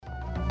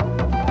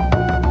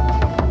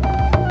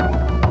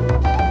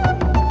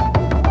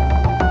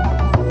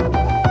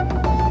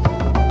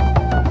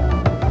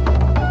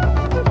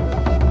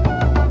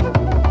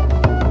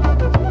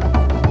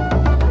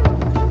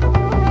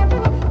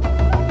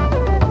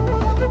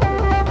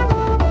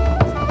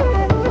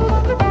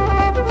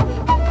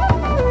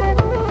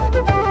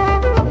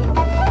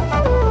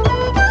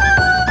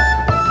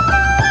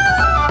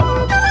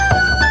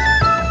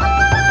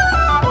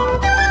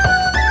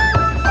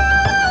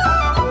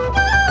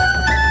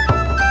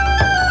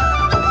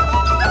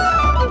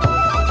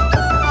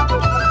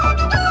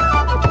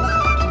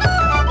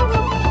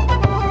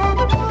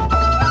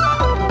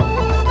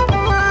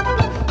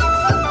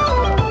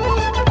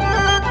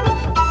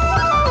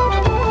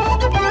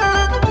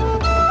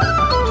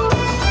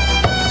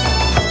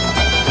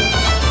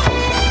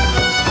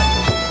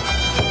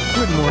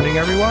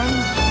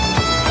everyone.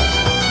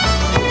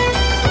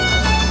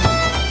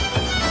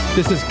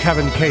 This is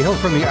Kevin Cahill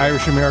from the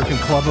Irish American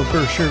Club of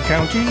Berkshire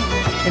County,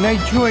 and I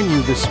join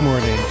you this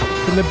morning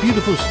from the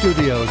beautiful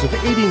studios of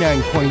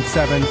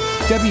 89.7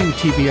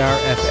 WTBR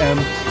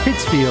FM,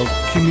 Pittsfield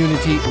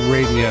Community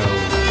Radio.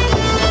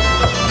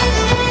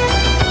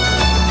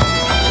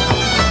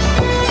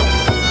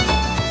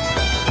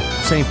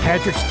 St.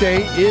 Patrick's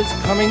Day is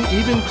coming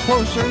even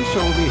closer, so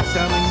we'll be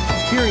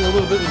hearing a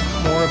little bit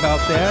more about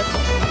that.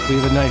 We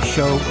have a nice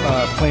show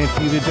planned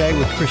for you today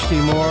with Christy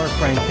Moore,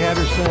 Frank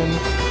Patterson,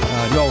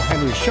 Noel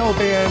Henry Show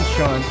Band,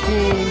 Sean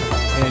Keane,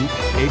 and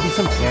maybe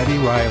some Patty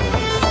Riley.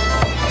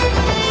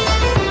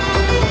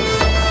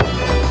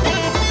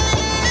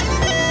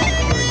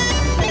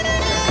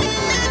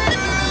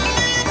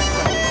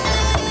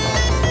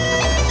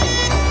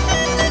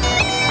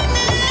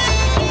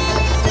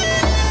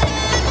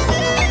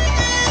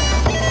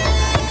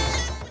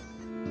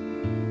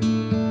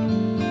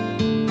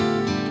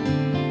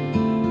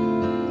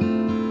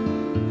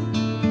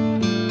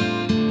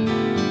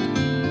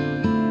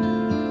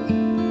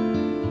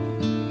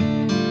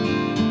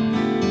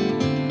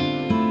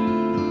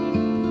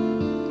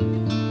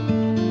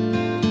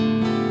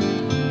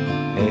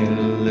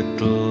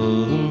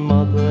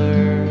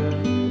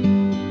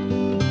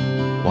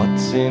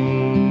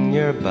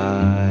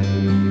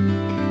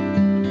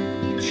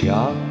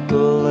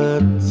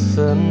 Chocolates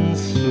and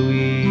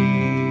sweets.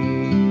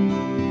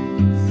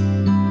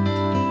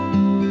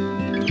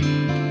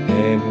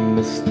 Hey,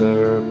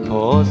 Mr.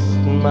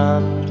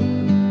 Postman,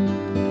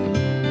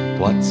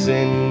 what's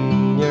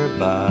in your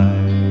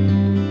bag?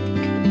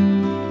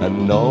 A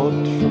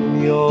note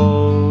from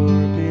your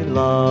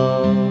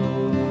beloved.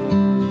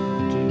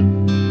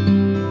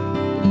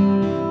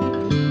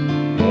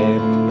 Hey,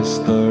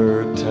 Mr.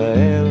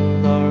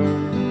 Taylor,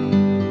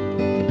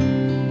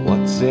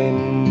 what's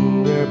in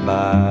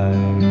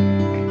bag?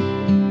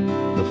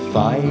 The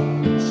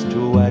finest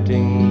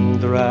wedding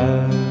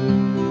dress.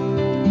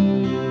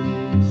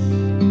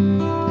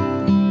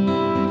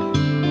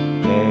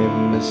 Hey,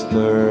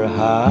 Mr.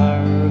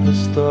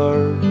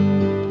 Harvester,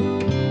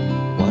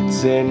 what's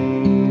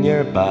in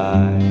your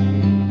bag?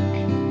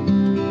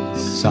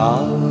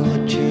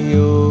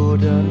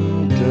 Solitude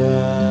and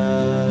death.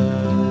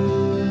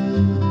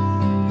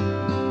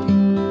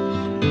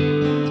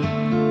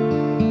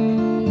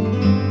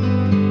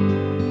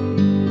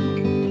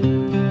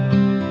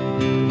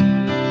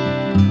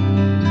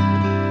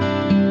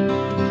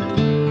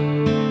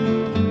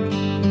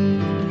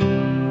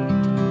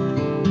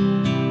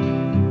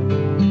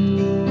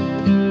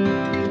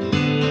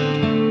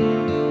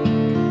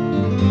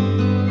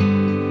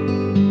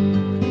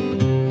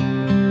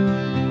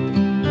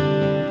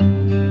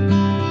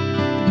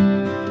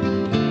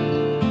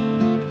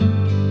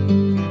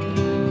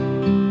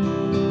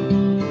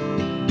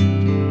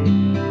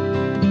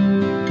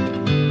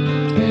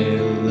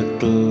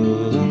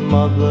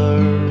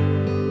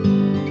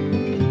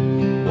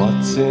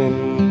 What's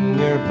in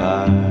your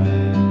bag?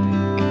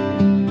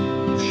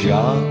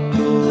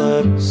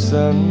 Chocolates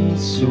and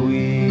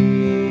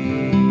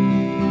sweets.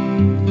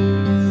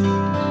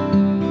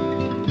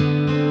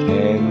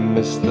 Hey,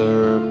 Mr.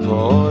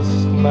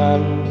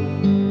 Postman,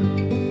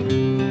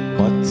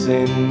 what's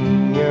in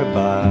your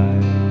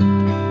bag?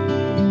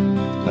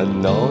 A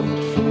note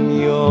from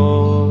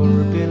your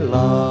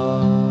beloved.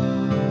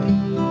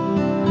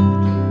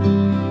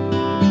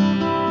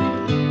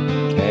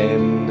 Hey,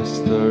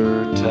 Mr.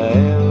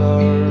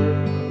 Taylor,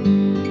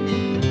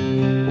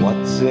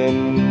 what's in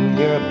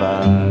your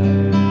bag?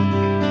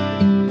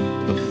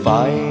 The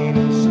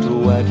finest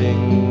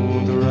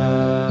wedding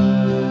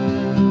dress.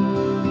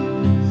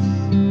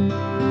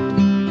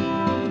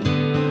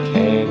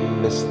 Hey,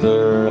 Mr.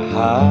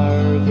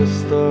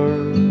 Harvester,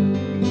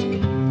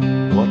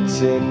 what's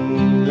in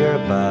your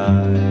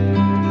bag?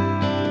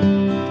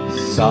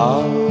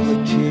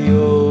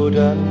 Solitude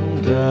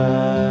and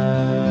death.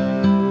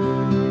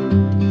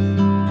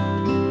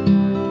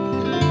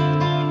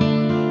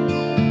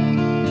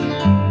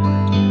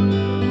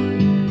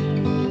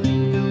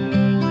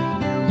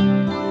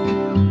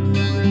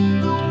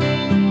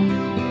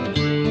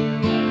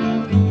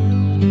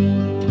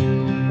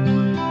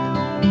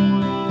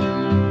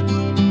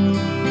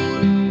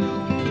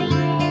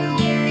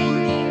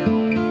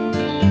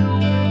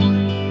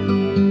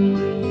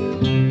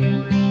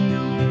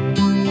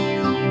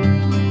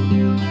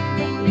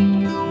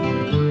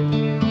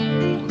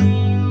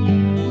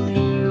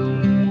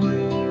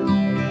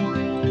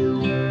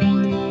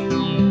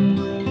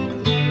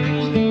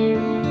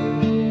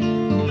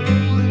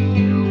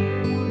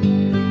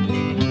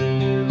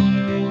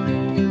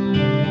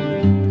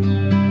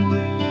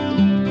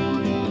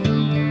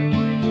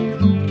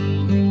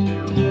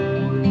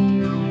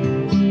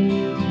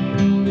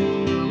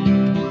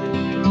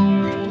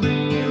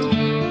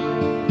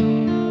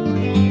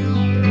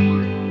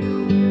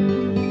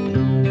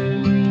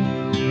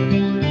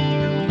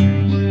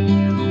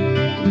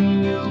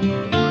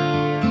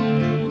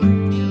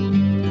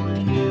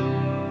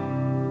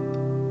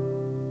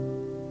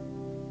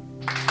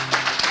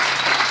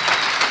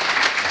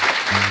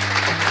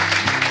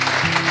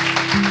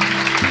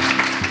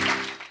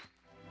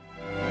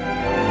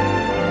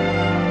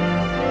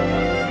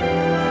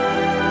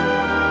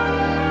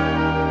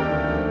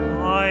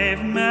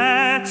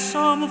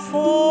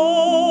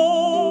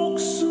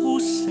 folks who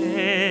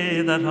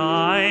say that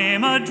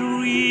I'm a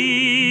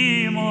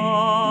dreamer,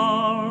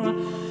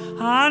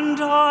 and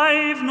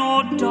I've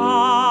no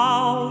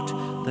doubt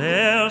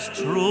there's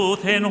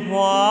truth in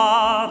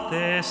what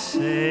they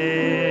say.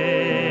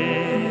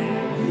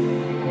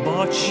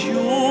 But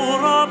sure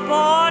a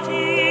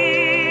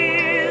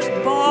body's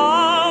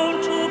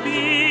bound to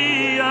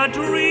be a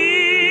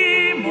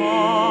dreamer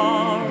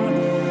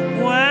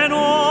when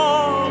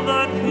all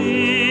the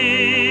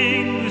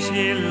things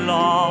he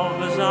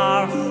loves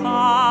are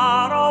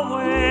far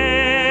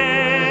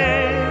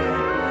away,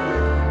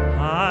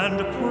 and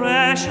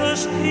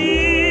precious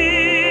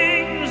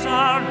things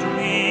are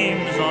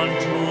dreams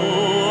unto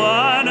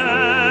an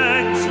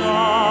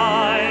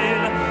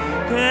exile.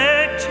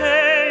 They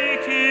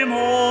take him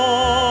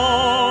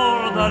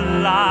o'er the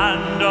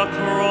land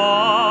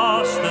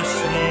across the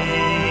sea,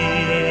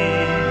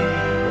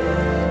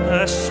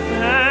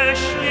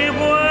 especially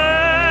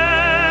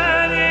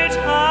when it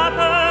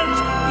happens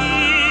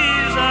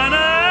he's an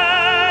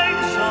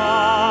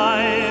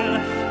exile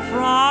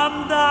from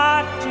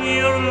that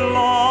dear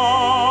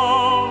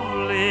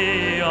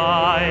lovely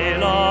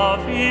Isle of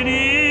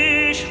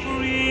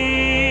Innisfree.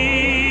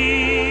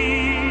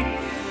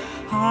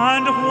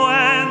 And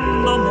when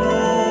the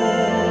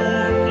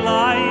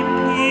moonlight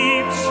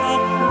peeps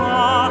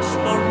across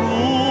the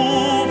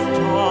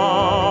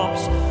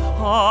rooftops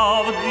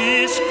of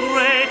this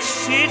great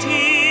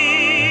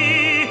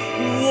city,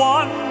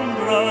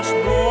 wondrous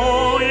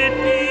though it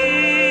be,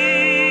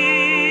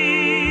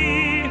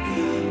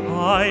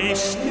 I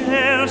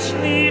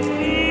scarcely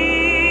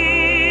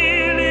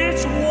feel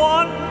its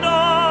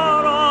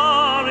wonder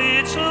or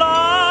its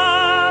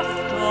laughter.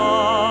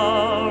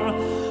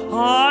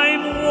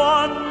 I'm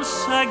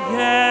once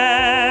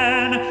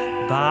again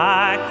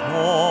back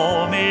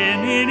home in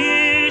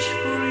Innisfree.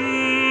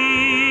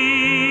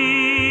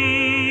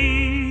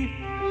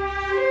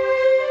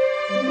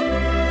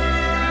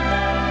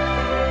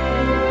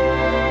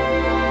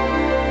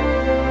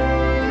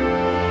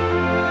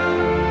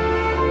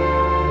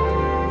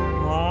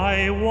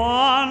 I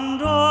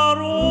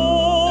wander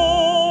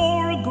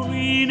o'er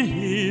green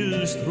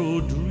hills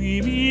through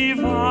dreamy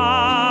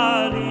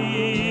valleys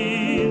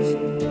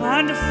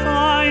and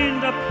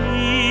find a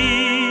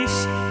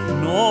peace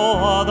no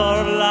other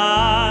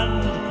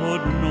land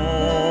could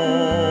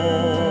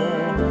know.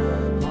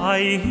 I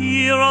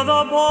hear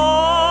the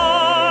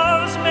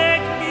birds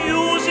make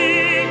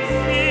music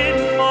fit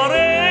for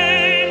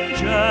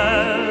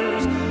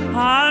angels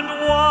and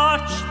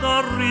watch the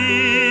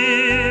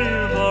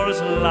rivers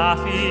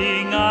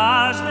laughing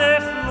as they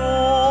flow,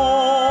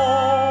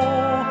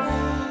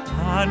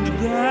 and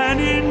then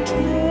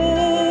into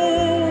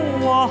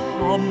a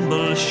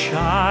humble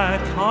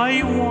shack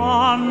I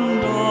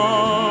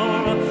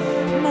wander,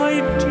 my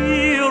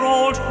dear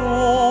old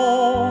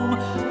home,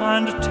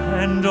 and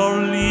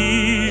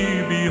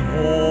tenderly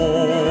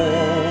behold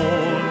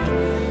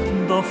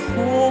the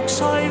folks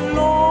I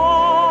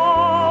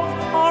love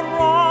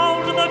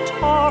around the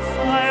turf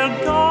I'll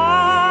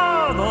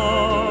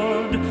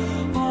gathered,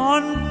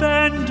 on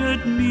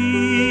bended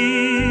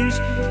knees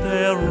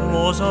their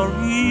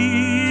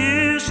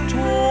rosary is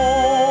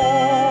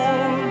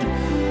told.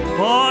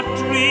 But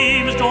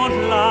dreams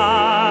don't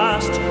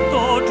last,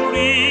 though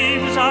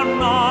dreams are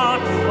not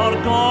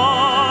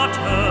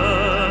forgotten,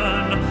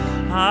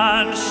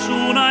 and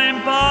soon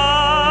I'm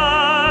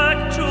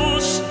back to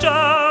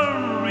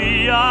stern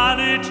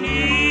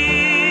reality.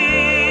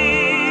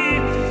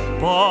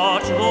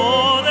 But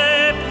though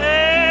they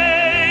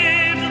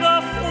paved the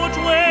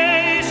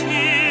footways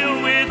here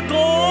with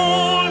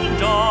gold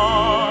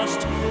dust,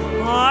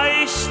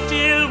 I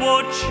still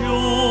would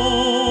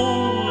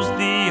choose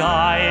the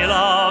Isle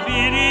of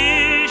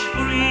Innisfree.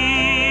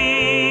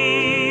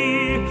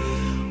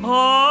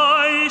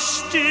 I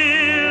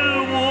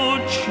still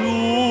would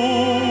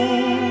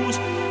choose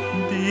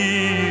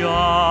the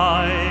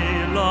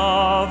Isle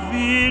of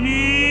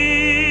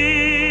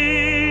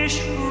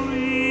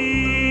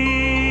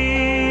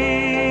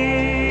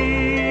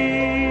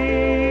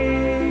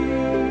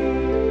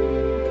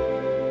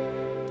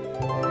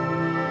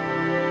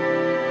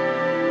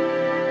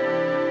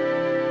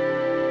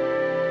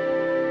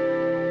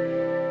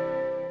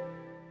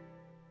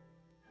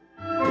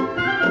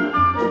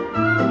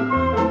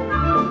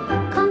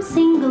Come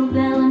single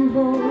bell and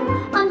bowl,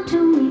 unto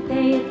me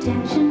pay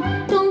attention.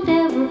 Don't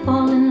ever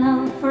fall in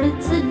love, for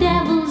it's the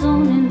devil's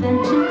own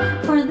invention.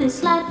 For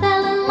this lad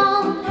fell in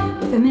love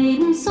with a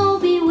maiden so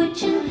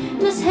bewitching,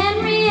 Miss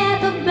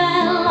Henrietta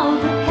Bell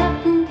out of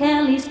Captain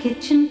Kelly's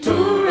kitchen.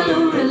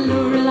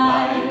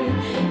 Tooralooralooralai,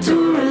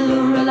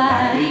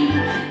 tooralooraladdie,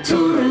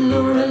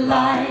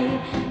 tooralooralai,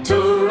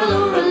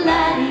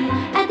 tooralooraladdie.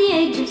 At the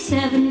age of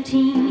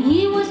 17,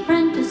 he was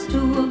apprenticed to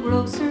a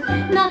grocer,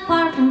 not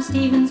far from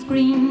Stephen's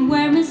Green,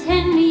 where Miss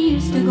Henry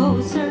used to go,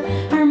 sir.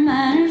 Her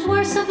manners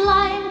were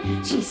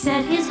sublime, she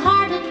set his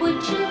heart a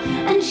twitching,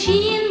 and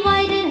she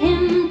invited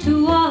him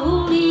to a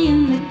holy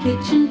in the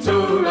kitchen.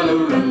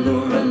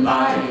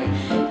 Tooralooralooralai,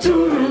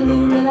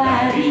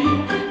 tooralooraladdie,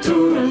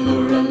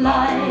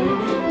 tooralooralai,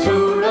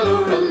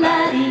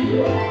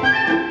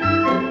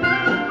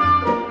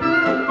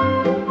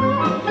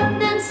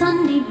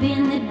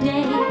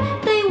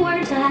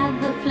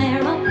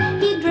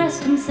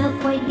 himself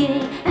quite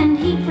gay, and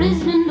he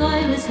frizzed and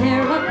oiled his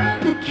hair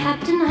up. The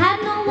captain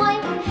had no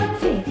wife,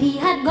 faith he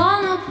had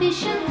gone out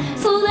fishing,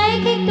 so they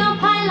kicked up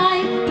high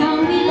life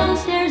down below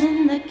stairs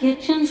in the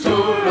kitchen.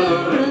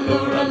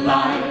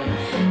 Tooralooralooralie,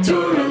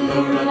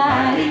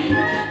 tooralooraladdie,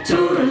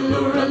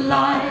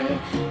 tooralooraladdie,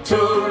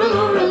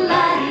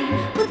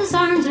 tooralooraladdie. With his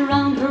arms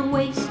around her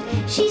waist,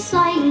 she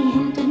slyly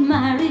hinted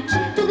marriage.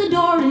 To the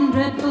door in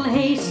dreadful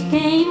haste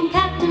came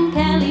Captain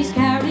Kelly's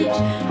carriage,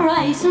 her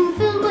eyes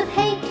filled with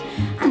hate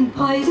and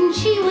poison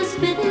she was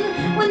spitting.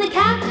 When the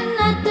captain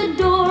at the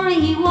door,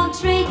 he walked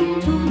straight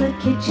into the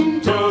kitchen.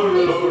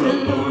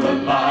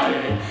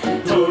 Tooralooralooralie,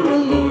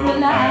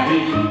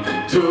 tooralooraladdie,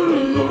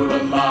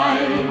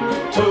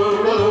 tooralooraladdie,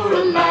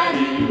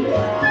 tooralooraladdie.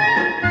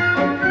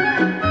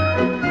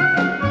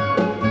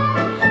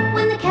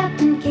 When the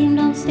captain came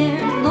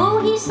downstairs,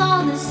 though he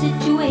saw the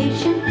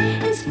situation,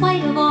 in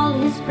spite of all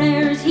his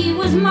prayers, he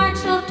was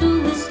marched off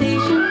to the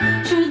station.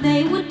 Sure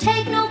they would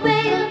take no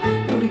bail,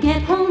 though to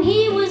get home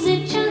he was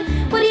itching,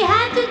 but he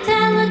had to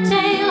tell a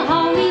tale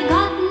how he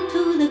got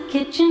into the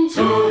kitchen.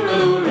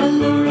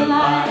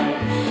 Tooralooralooralie,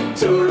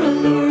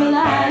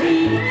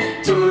 tooralooraladdie,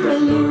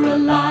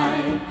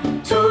 tooralooraladdie,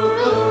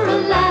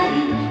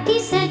 tooralooraladdie. He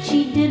said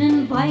she did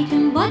invite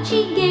him, but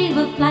she gave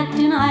a flat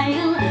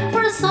denial.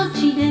 For assault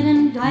she did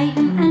indict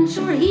him, and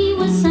sure he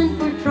was sent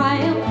for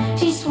trial.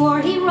 She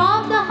swore he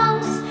robbed the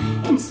house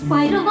in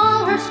spite of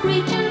all her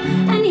screeching,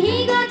 and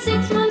he got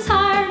 6 months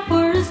hard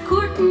for his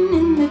courting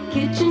in the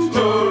kitchen.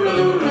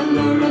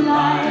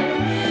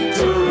 Tooralooralalie,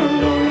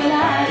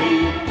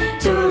 tooralooraladdie,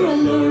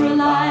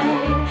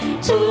 tooralooraladdie,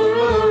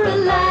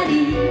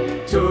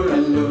 tooralooraladdie,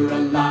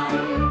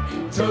 tooralooraladdie,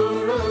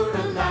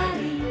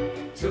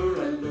 tooralooraladdie,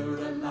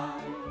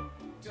 tooralooraladdie.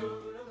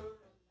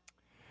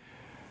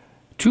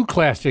 Two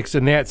classics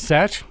in that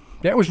set.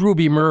 That was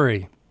Ruby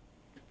Murray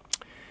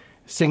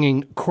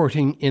singing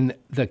Courting in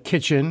the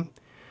Kitchen.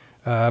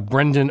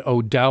 Brendan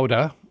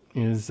O'Dowda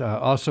is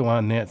also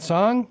on that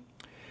song,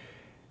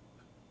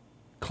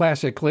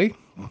 classically.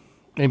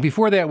 And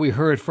before that, we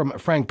heard from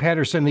Frank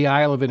Patterson, The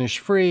Isle of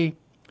Innisfree.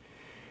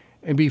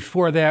 And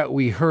before that,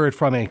 we heard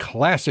from a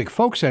classic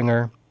folk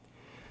singer,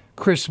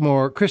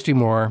 Christy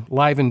Moore,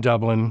 live in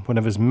Dublin, one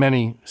of his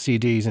many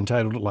CDs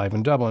entitled Live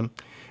in Dublin,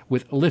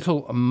 with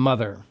Little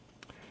Mother.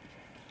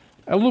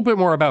 A little bit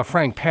more about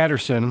Frank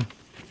Patterson.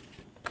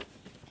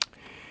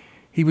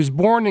 He was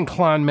born in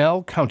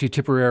Clonmel, County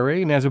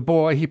Tipperary, and as a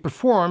boy he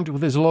performed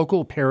with his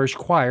local parish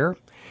choir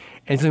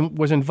and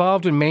was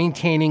involved in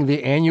maintaining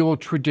the annual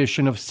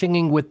tradition of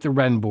singing with the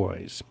Wren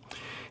Boys.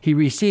 He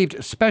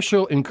received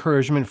special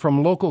encouragement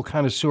from local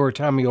connoisseur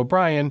Tommy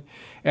O'Brien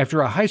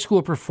after a high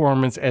school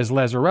performance as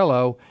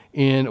Lazzarello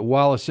in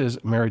Wallace's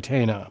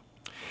Maritana.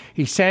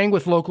 He sang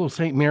with local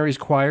St. Mary's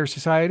Choir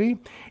Society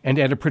and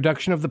at a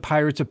production of The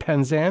Pirates of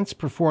Penzance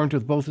performed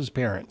with both his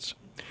parents.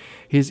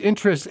 His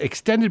interests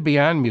extended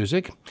beyond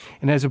music,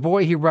 and as a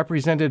boy he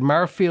represented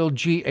Marfield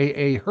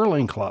GAA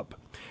Hurling Club,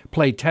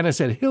 played tennis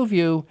at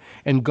Hillview,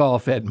 and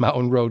golf at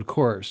Mountain Road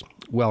Course.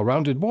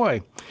 Well-rounded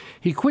boy.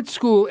 He quit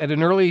school at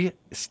an early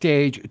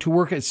stage to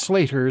work at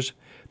Slater's,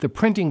 the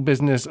printing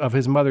business of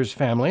his mother's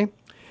family.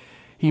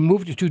 He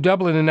moved to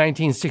Dublin in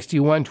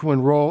 1961 to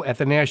enroll at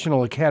the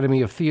National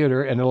Academy of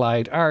Theatre and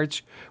Allied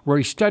Arts, where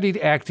he studied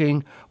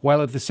acting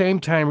while at the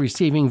same time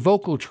receiving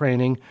vocal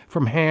training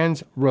from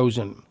Hans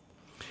Rosen.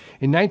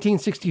 In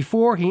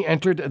 1964, he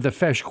entered the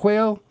Feis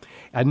Ceoil,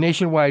 a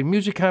nationwide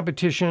music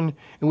competition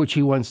in which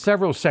he won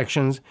several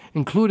sections,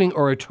 including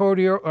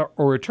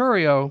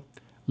oratorio,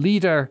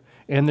 Lieder,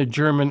 and the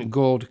German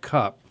Gold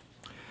Cup.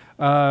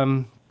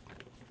 In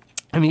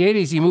the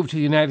 80s, he moved to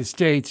the United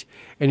States,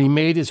 and he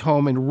made his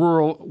home in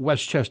rural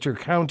Westchester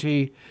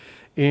County.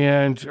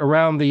 And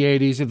around the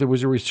 80s, there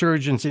was a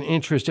resurgence in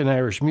interest in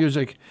Irish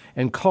music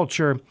and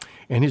culture,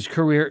 and his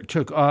career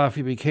took off.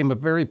 He became a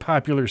very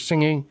popular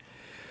singing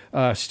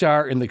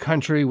star in the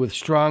country with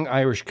strong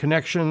Irish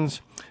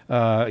connections.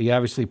 He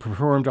obviously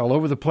performed all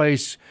over the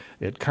place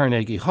at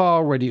Carnegie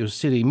Hall, Radio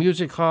City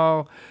Music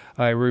Hall.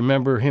 I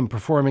remember him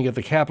performing at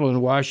the Capitol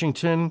in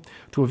Washington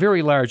to a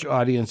very large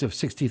audience of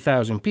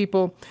 60,000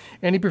 people,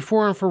 and he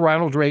performed for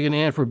Ronald Reagan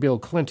and for Bill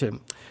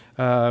Clinton.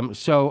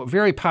 So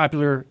very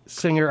popular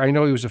singer. I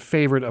know he was a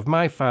favorite of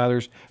my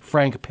father's,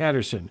 Frank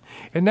Patterson.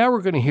 And now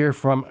we're going to hear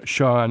from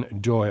Sean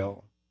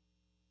Doyle.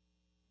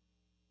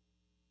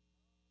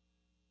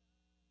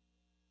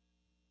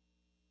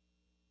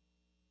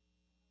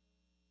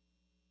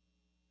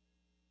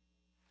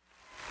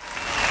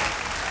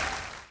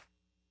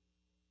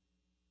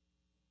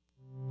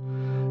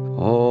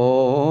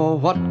 Oh,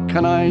 what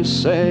can I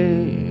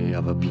say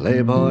of a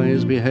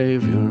playboy's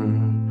behavior?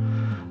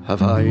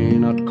 Have I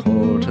not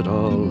courted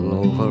all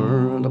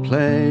over the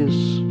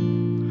place,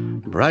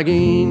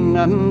 bragging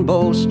and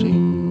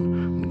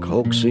boasting and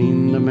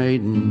coaxing the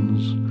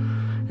maidens,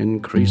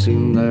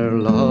 increasing their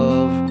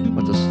love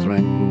with the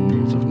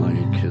strength of my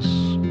kiss,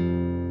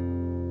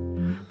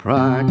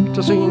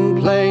 practicing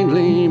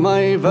plainly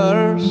my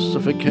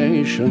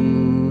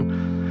versification,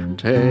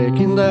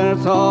 taking their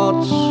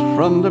thoughts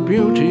from the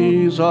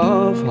beauties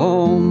of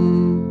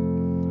home,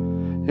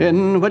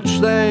 in which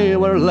they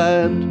were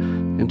led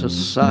into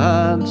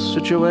sad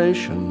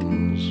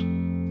situations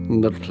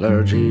that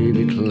clergy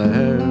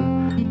declare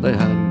they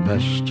had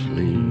best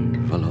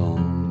leave alone.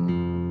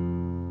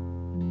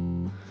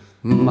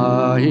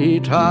 My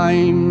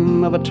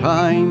time of a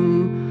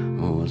time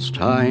was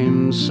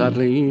time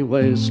sadly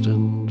wasted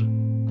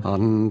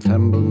on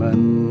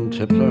themblemen,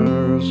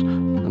 tipplers,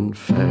 and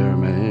fair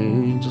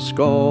maids a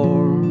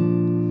score.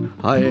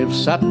 I've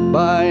sat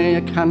by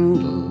a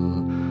candle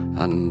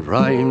and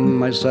rhymed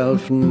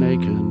myself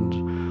naked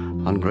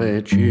on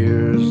great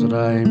years that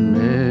I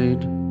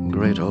made,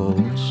 great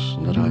oaths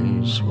that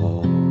I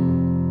swore.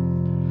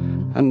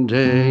 And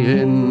day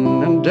in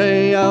and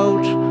day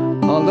out,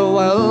 all the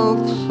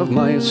wealth of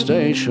my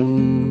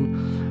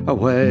station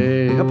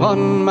away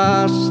upon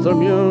master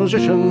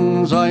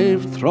musicians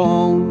I've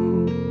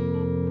thrown.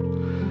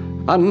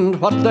 And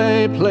what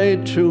they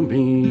played to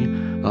me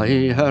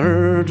I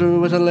heard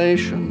with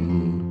elation,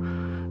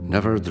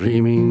 never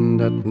dreaming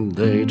that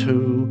they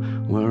too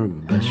were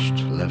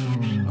best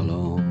left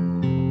alone.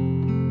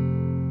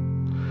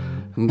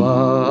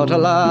 But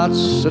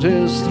alas, it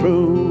is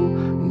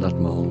through that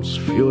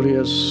most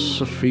furious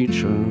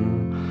feature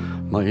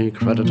my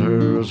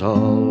creditors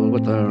all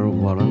with their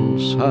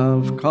warrants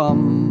have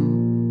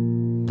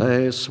come.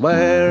 They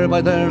swear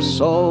by their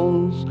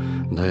souls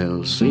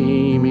they'll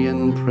see me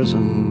in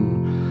prison,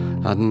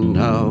 and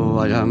now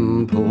I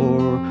am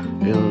poor,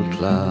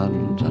 ill-clad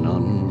and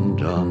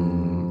undone.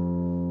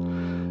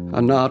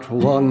 And not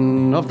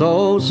one of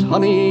those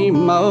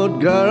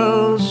honey-mouthed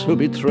girls who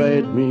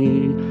betrayed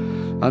me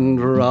and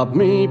robbed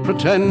me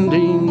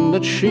pretending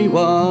that she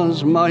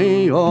was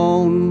my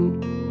own,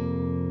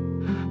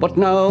 but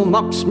now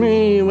mocks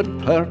me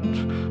with pert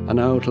and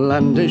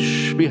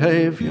outlandish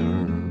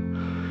behaviour,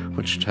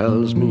 which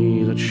tells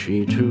me that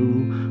she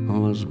too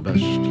was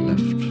best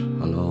left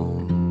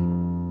alone.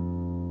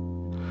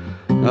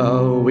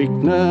 Now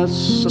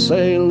weakness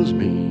assails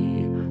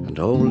me, and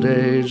old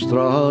age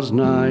draws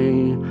nigh,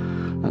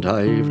 and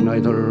I've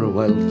neither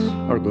wealth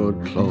or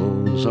good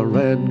clothes or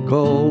red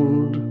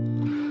gold.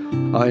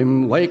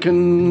 I'm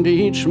wakened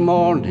each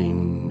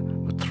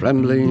morning with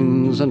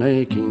tremblings and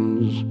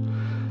achings,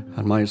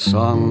 and my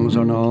songs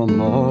are no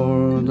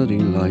more the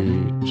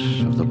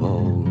delight of the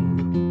bold.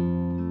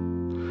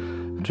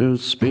 To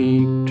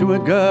speak to a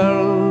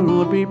girl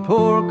would be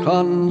poor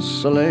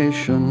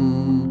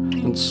consolation,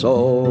 and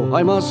so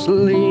I must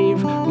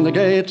leave the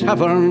gay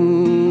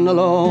tavern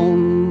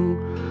alone.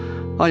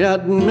 I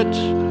admit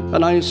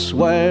and I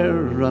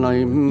swear and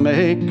I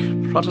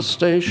make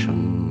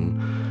protestation,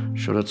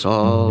 sure it's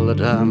all a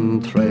damn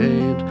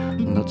trade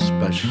that's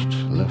best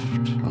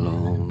left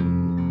alone.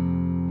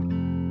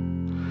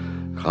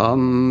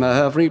 Come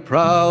every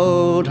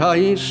proud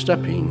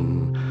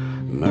high-stepping,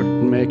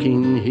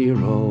 mirth-making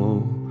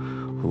hero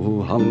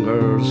who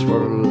hungers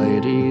for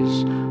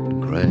ladies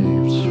and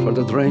craves for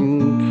the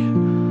drink,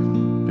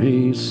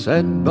 be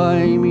said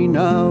by me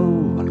now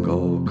and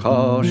go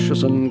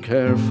cautious and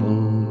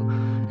careful,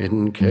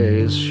 in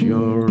case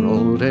your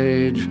old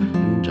age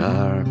in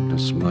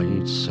darkness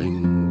might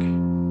sink.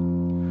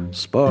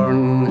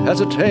 Spurn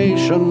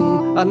hesitation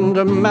and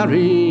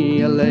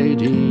marry a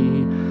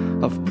lady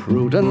of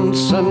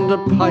prudence and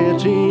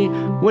piety,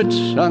 wit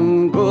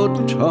and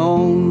good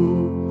tone,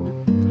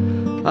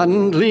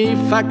 and leave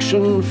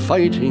faction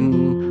fighting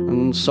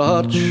and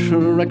such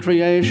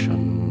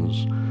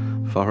recreations,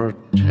 for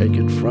take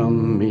it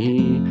from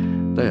me,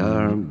 they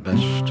are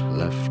best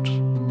left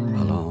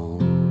alone.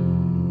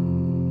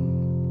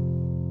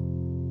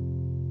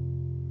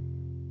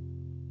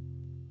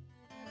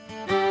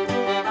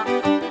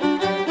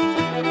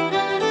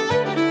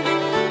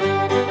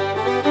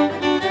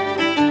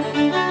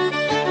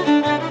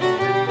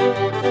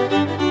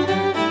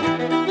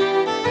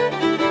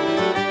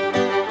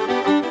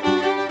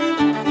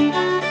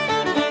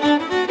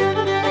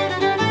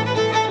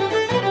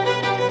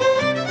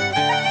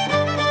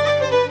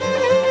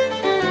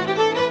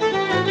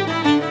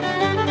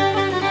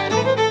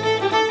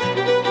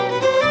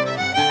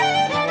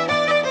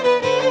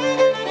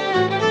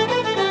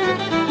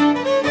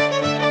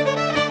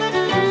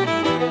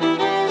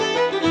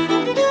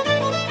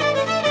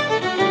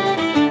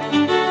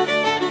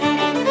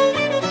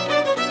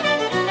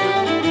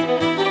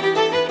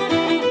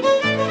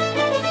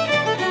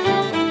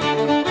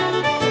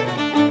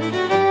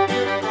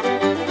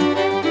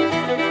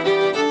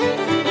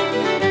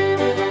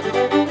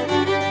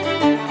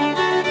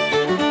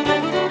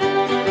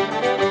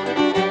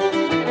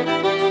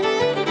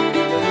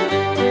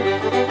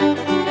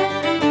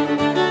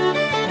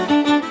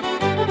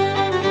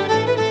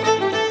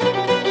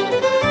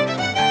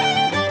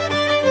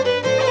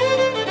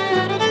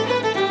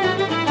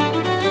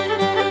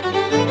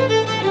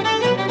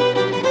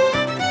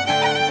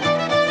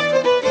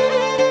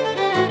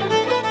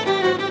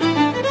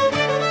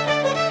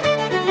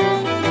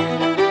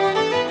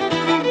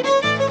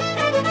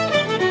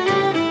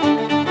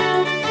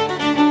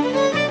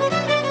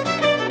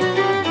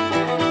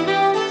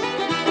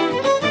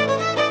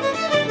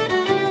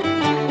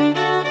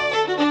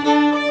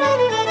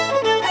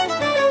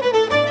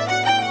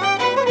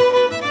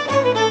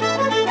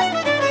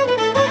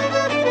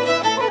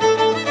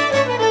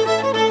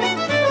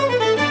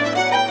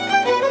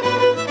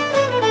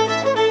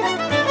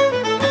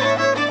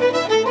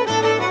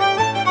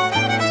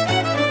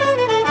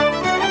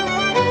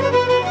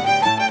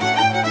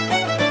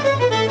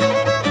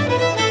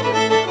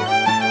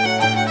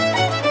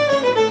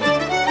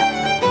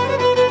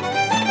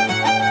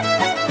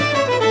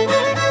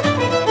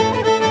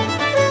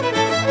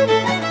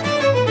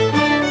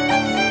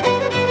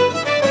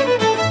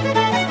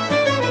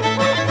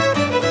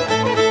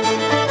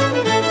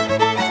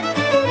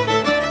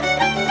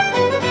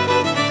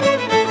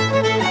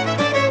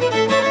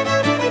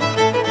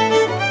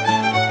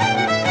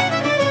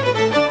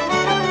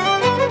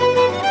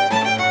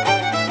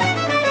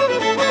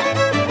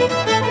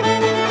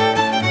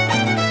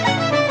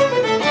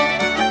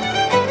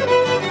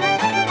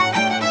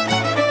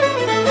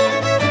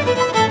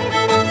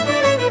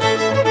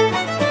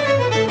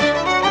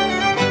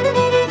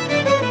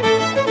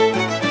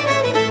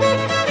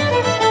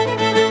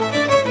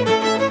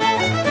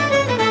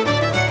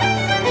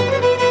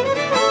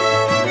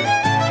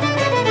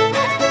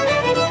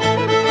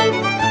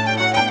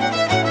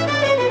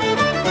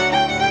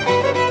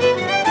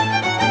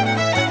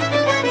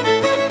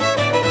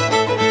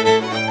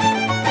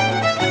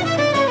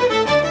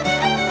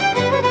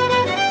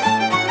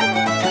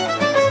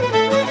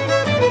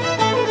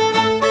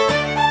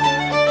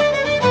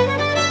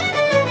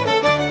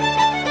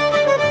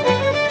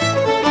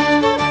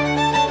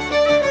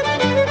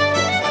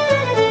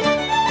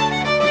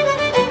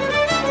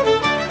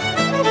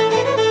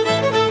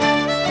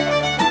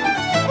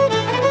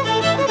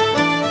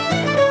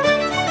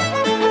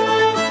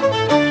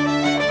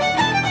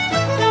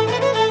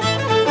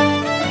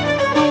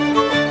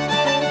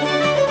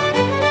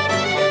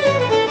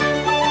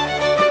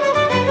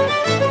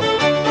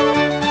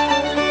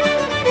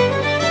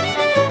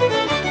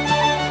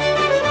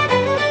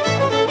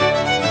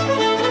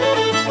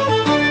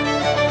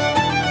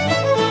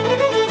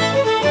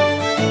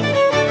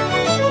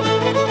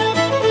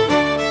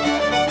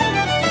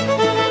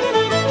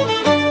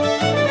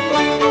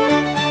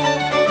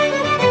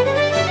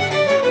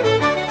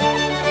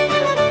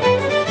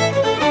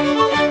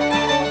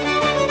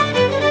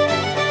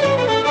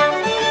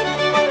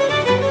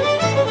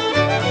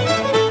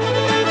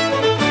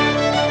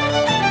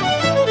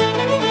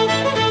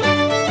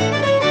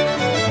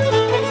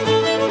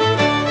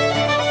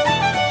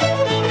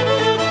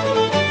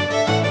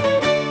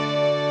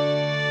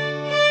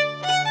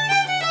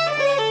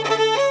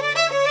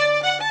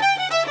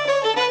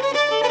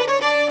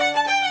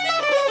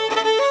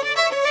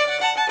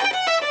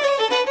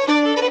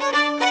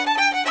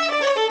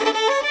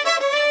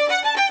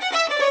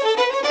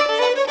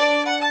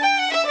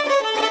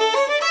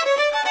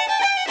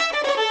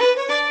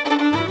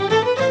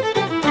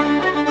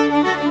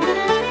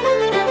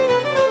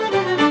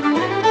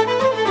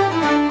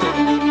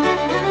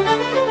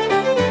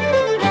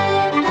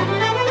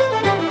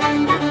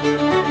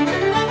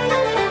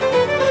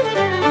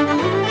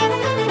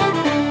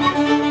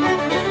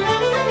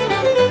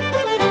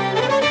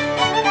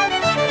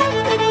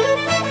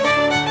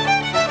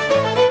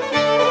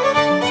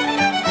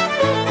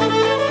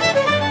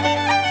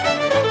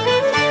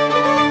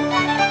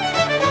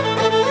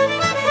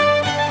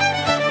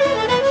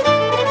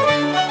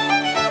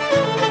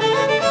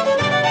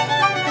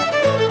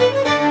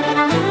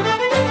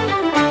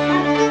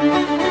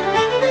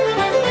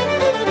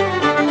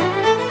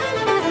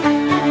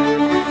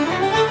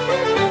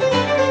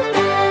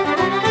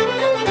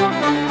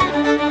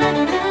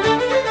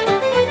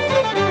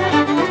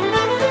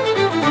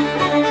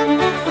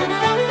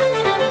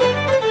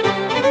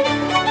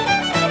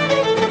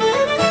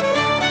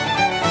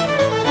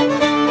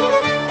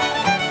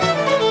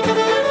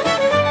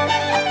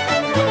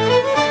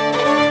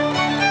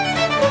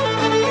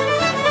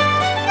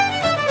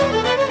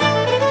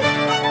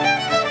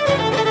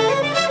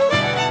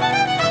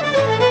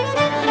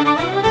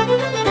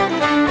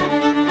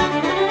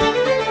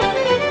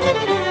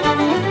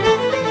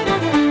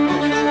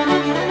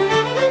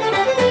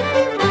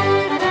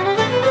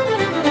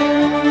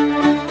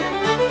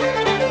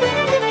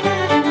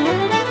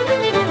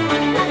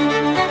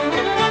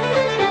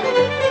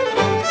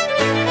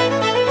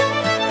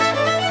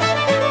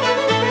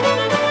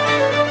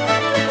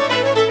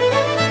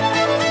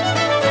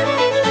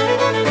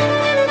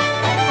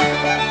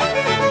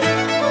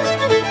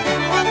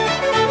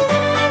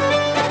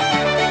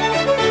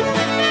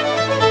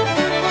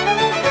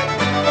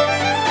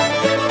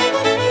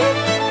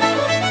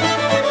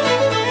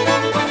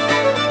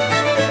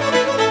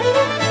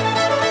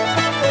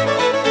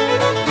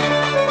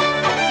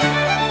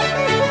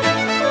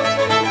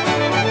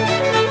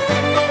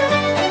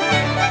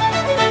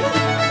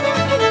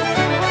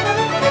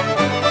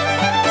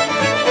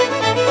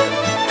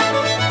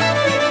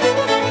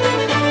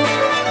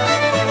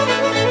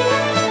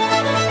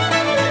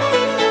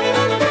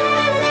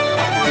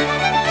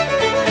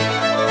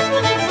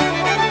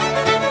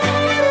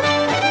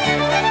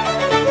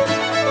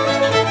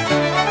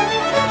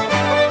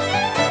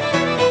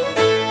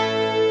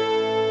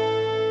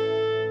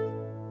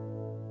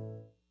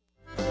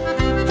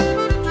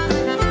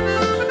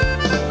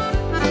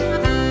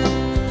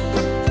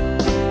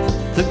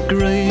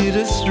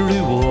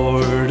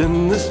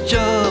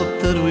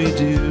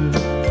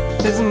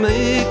 is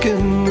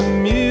making the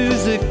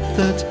music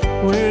that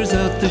wears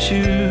out the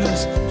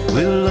shoes.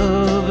 We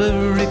love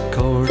every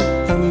chord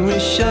and we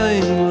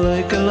shine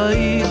like a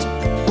light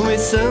when we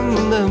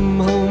send them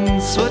home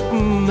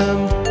sweating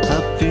and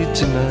happy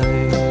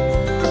tonight.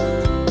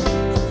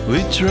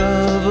 We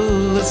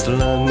travel this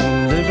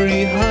land,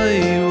 every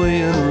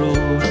highway and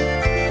road,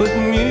 with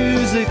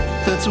music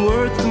that's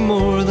worth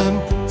more than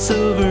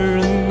silver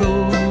and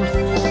gold.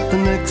 The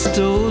next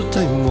old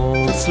time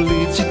waltz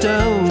leads you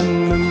down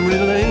memory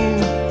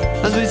lane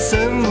as we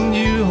send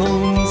you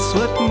home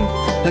sweating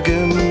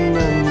again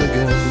and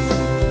again.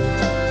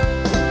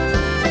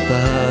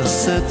 The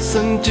sets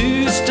and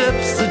two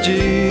steps, the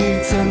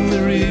jigs and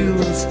the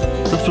reels,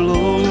 the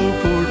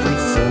floorboard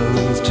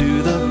resounds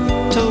to the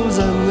toes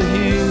and the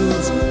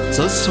heels.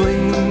 So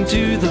swing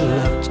to the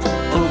left,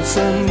 folks,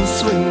 and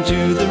swing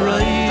to the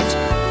right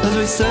as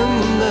we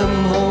send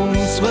them home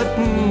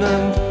sweating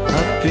and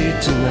happy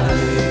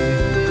tonight.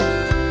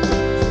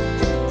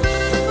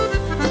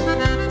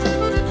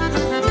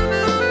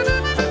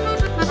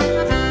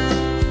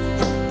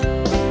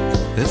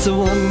 It's a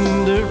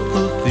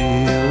wonderful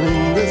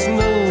feeling, there's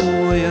no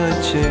way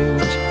I'd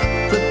change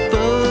the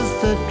buzz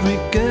that we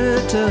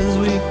get as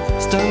we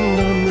stand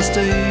on the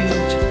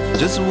stage,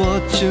 just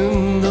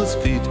watching those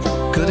feet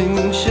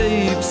cutting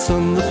shapes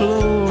on the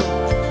floor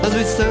as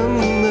we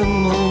send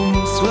them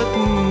home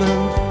sweating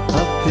and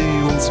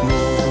happy once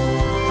more.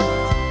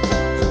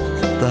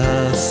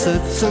 The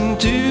sets and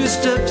two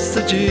steps,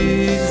 the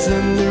jigs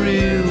and the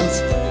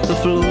reels, the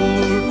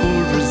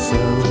floorboard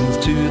resounds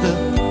to the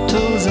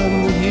toes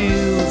and the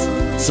heels.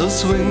 So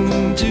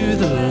swing to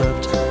the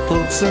left,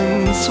 folks,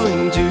 and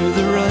swing to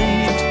the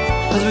right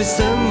as we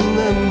send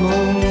them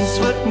home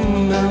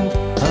sweating and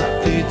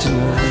happy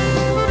tonight.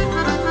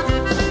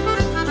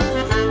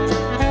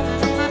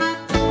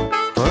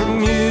 For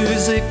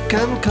music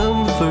can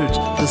comfort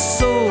the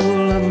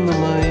soul and the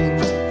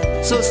mind,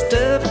 so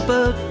step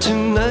out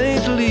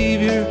tonight,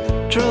 leave your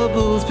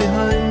troubles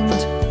behind.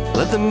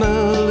 Let the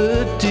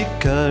melody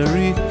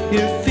carry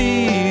your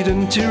feet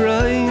into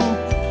rhyme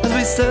as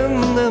we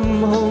send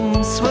them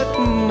home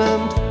sweating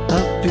and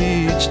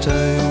happy each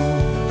time.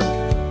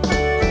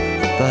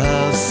 The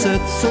house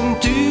sets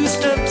and two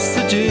steps,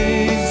 the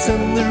jigs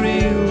and the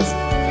reels,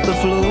 the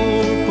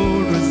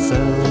floorboard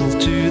resounds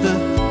to the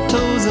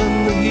toes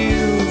and the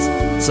heels.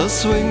 So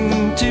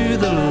swing to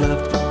the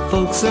left,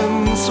 folks,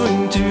 and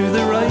swing to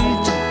the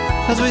right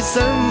as we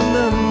send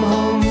them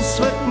home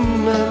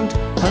sweating and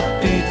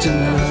happy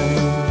tonight.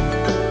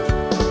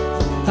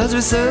 As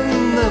we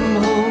send them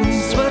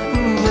home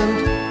sweating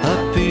and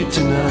happy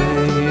tonight.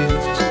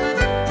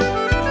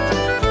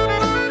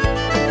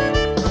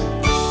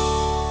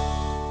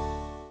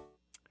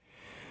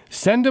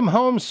 Send 'em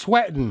home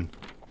sweatin'.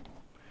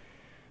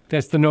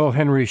 That's the Noel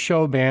Henry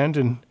Show Band,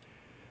 and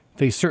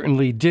they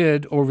certainly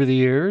did over the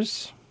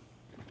years.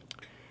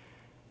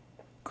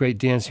 Great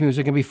dance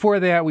music. And before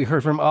that, we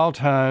heard from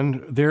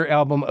Alton, their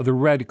album, The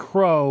Red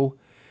Crow,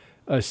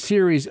 a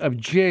series of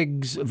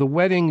jigs, the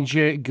Wedding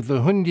Jig,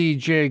 the Hundi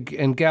Jig,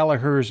 and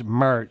Gallagher's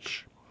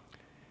March.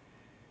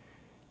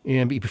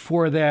 And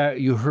before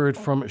that, you heard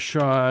from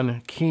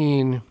Sean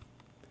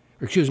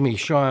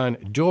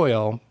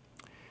Doyle,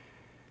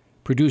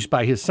 produced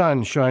by his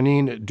son,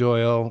 Shawneen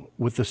Doyle,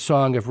 with the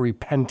Song of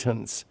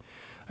Repentance.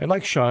 I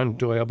like Sean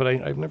Doyle, but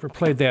I've never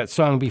played that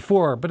song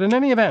before. But in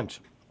any event,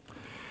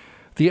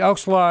 the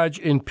Elks Lodge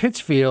in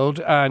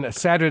Pittsfield on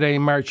Saturday,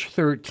 March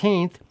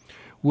 13th,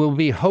 will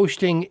be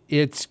hosting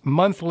its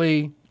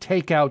monthly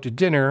takeout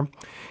dinner.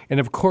 And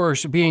of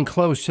course, being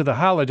close to the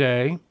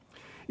holiday,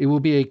 it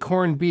will be a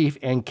corned beef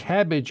and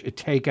cabbage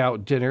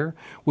takeout dinner,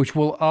 which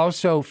will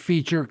also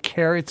feature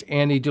carrots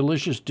and a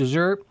delicious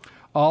dessert,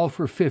 all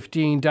for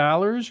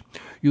 $15.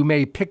 You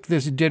may pick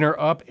this dinner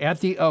up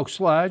at the Elks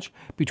Lodge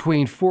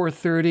between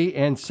 4:30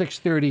 and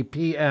 6:30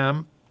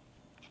 p.m.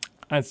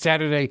 on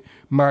Saturday,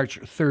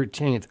 March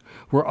 13th.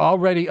 We're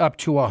already up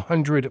to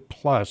 100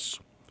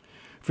 plus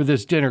for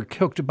this dinner,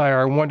 cooked by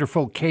our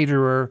wonderful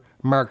caterer,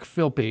 Mark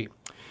Philpy.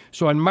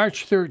 So on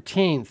March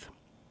 13th,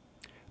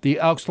 the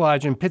Elks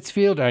Lodge in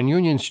Pittsfield on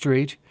Union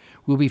Street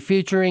will be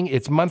featuring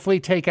its monthly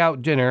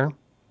takeout dinner,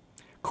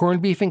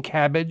 corned beef and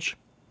cabbage,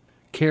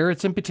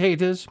 carrots and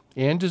potatoes,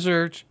 and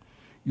dessert.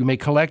 You may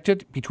collect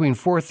it between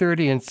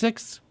 4:30 and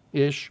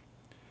 6-ish.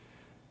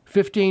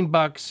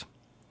 $15.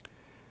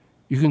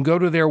 You can go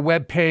to their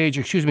webpage,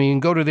 you can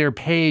go to their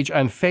page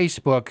on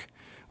Facebook,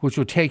 which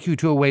will take you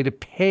to a way to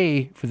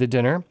pay for the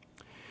dinner.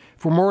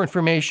 For more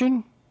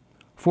information,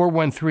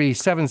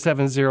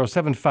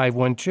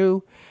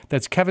 413-770-7512.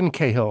 That's Kevin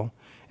Cahill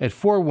at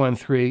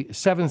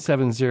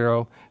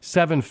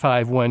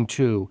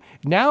 413-770-7512.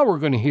 Now we're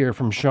going to hear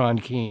from Sean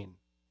Keane.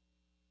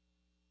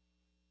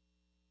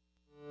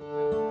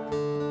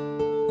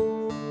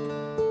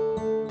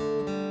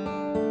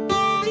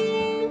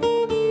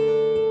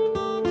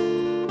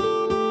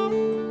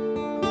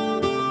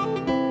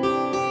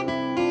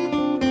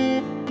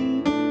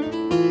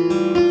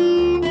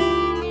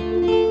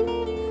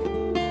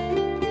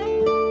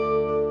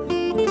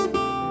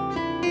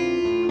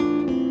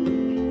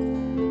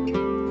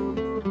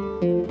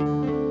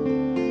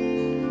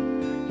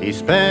 He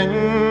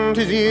spent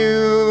his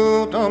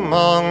youth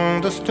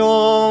among the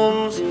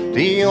storms,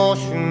 the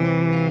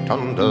ocean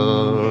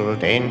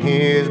thundered in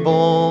his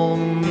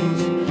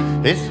bones.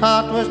 His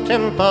heart was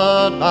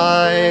tempered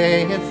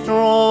by his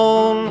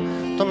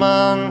throne, the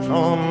man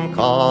from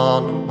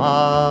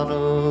Connemara.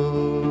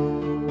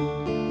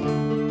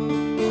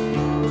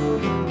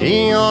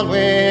 He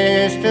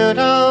always stood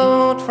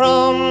out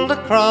from the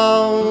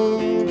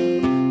crowd,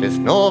 this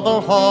noble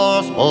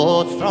horse,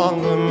 both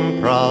strong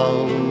and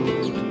proud.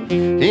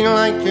 He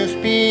liked to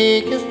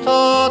speak his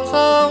thoughts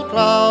out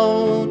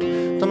loud,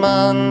 the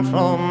man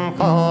from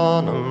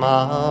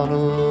Connemara.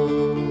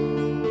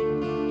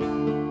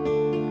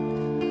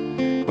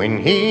 When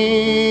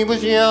he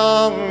was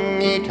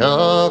young, he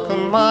took a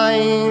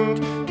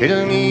mind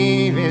to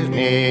leave his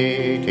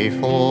native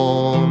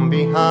home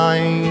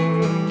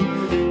behind.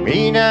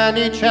 Mean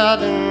any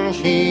challenge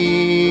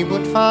he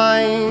would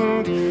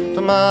find,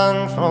 the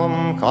man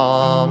from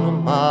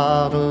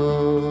Connemara.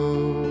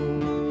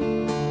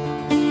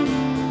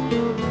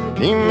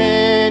 He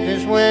made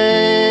his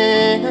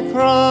way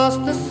across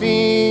the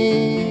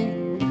sea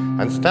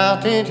and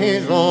started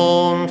his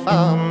own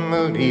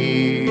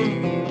family.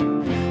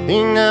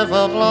 He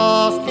never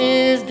lost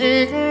his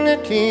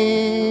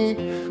dignity,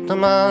 the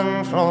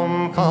man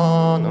from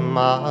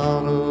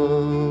Connemara.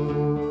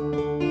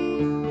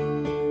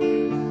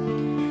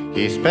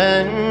 He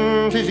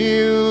spent his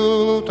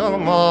youth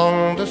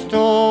among the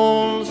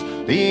stones,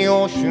 the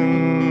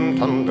ocean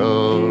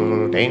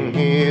thundered in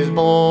his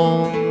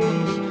bones.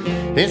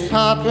 His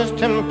heart was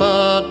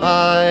tempered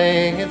by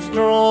its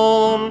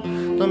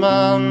throne, the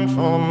man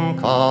from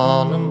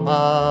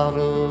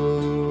Connemara.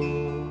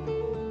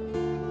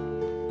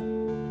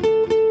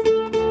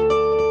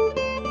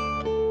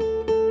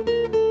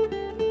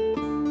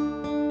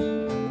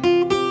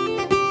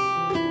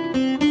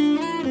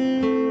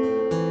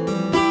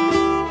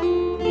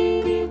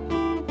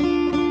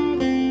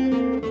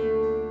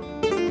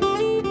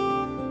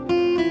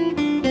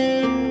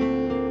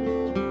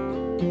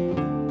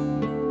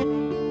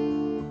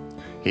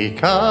 He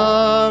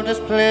carved his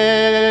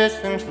place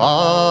in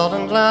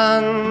foreign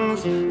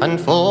lands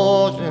and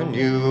forged a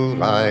new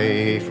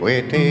life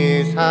with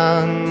his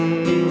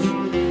hands.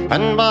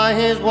 And by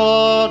his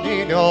word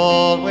he'd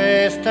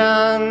always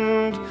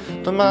stand,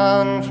 the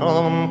man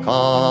from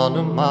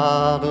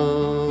Connemara.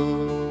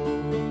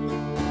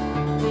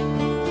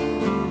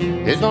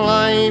 His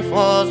life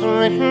was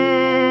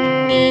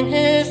written in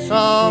his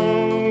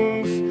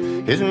songs,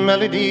 his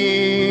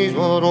melodies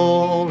were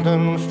old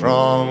and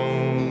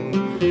strong.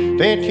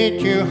 They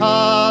teach you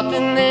heart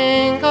and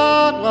they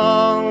got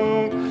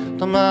long,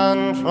 the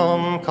man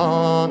from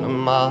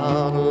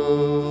Connemara.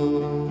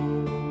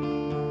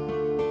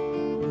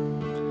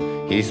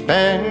 He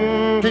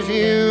spent his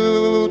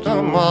youth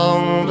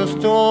among the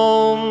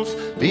storms,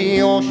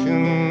 the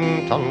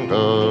ocean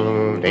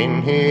thundered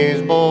in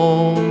his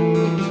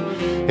bones.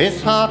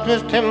 His heart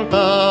was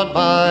tempered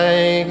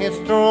by his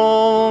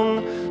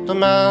throne, the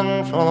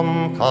man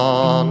from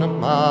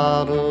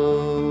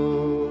Connemara.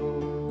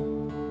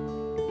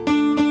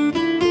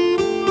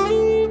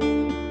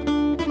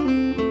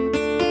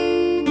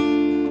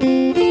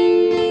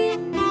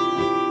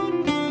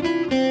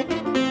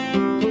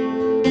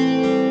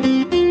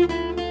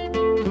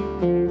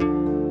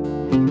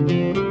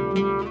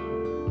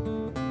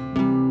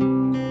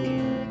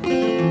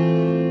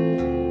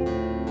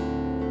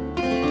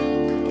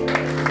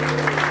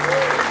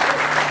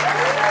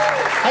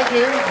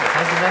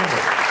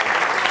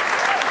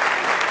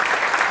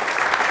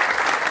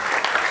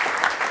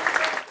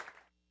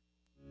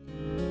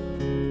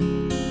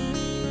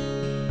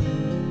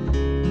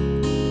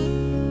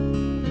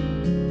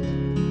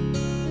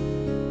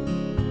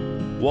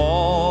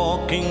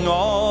 Walking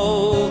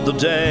all the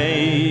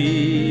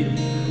day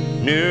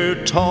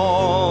near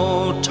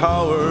tall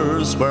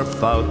towers where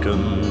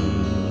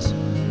falcons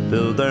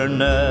build their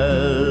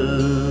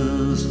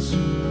nests.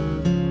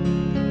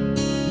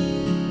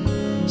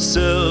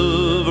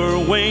 Silver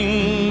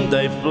winged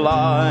they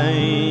fly,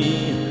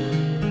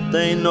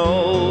 they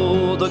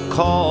know the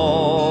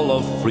call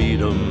of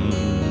freedom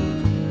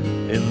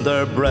in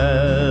their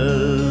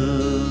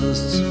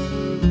breasts.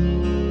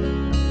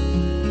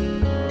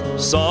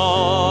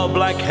 Saw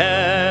black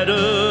head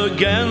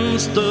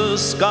against the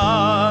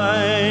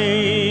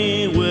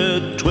sky,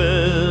 with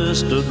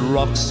twisted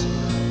rocks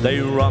they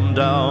run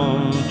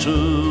down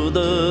to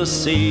the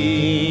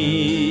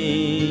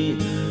sea.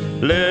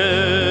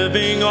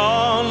 Living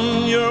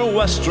on your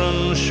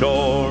western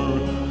shore,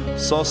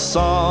 saw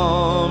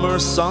summer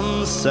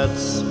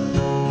sunsets,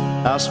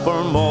 asked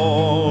for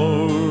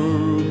more.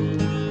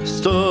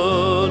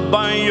 Stood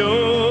by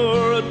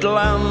your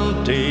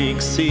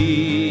Atlantic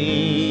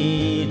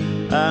sea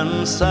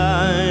and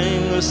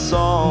sang a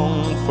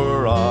song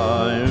for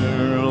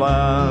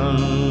Ireland.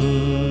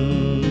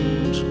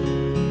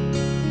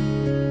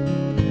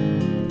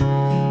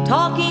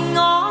 Talking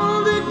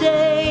all the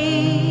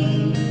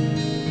day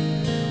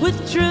with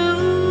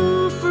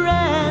true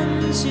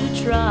friends who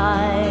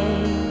try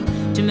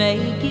to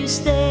make you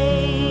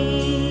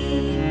stay.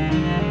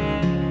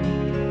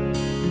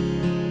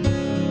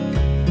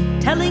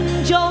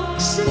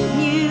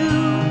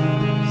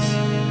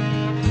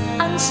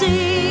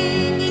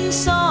 singing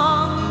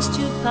songs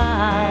to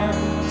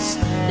pass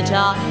the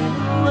time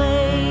away.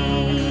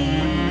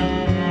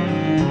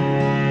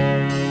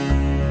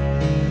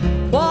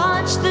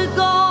 Watch the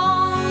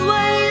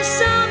Galway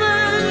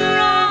salmon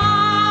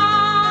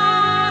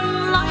run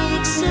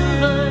like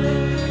silver,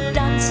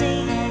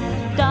 dancing,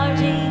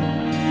 darting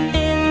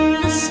in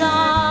the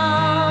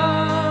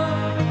sun.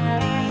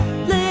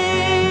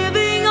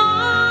 Living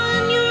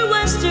on your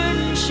western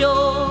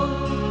shore,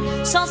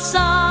 saw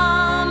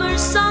summer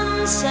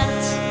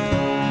sunsets,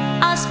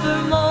 asked for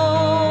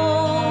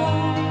more,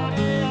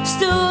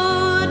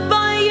 stood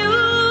by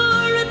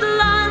your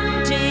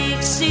Atlantic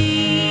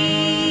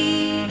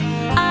sea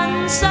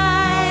and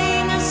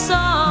sang a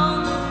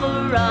song for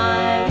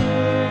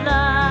Ireland.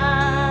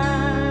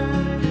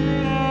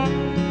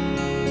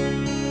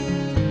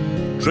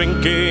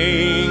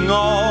 Drinking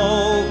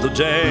all the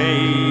day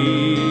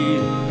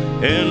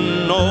in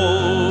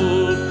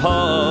old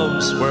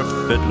pubs where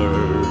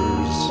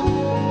fiddlers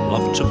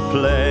love to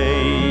play.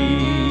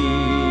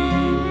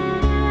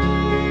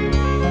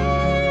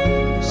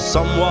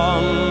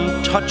 Someone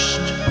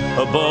touched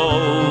a bow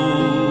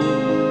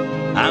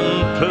and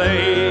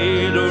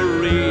played a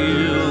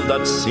reel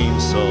that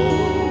seemed so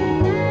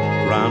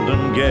grand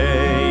and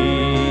gay.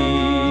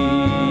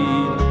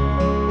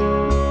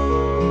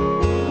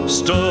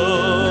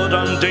 Stood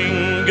on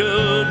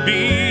Dingle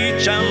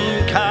Beach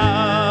and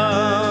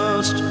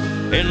cast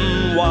in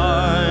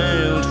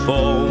wild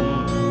foam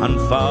and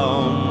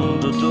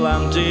found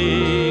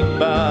Atlantic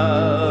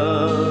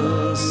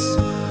bass.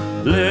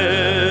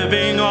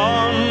 Living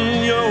on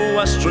your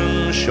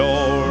western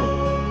shore,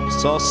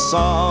 saw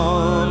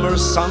summer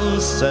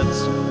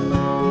sunsets,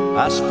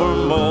 asked for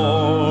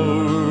more,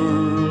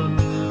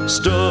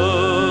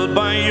 stood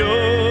by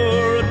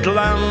your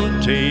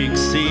Atlantic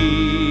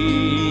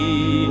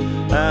sea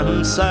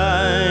and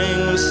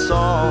sang a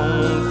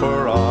song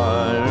for Ireland.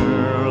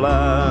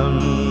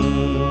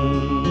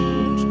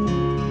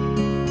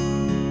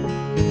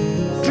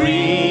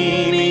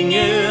 Dreaming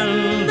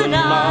in the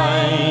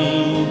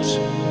night,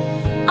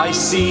 I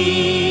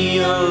see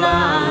a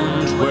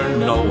land where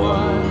no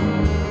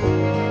one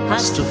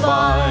has to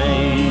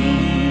fight.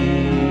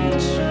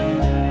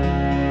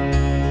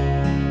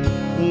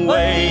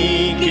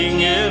 Waking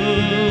in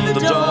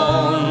the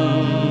dawn,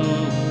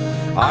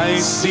 I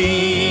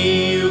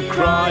see you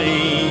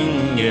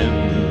crying in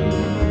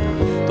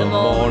the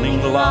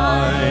morning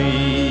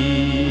light.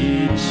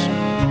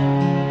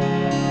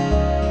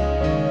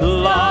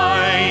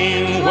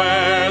 Lying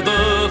where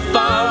the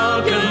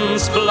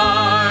falcons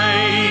fly,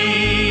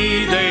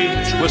 they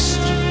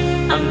twist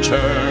and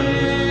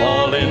turn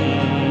all in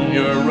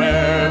your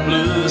rare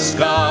blue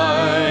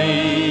sky.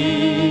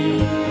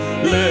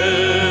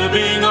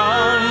 Living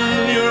on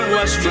your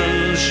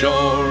western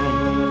shore,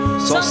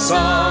 saw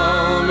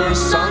summer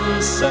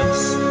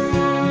sunsets,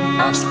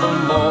 asked for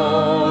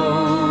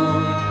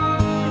more,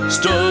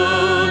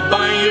 stood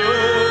by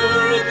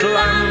your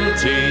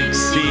Atlantic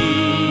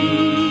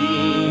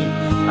sea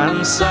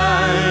and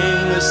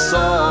sang a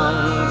song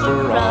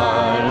for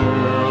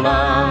Ireland,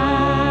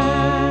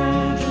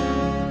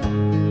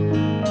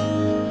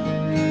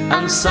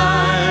 and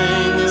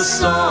sang a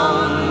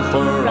song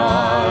for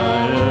Ireland.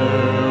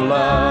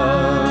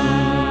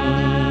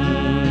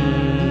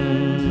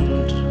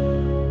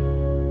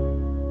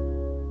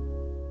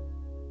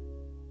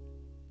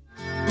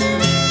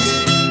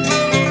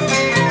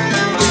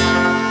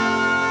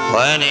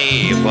 When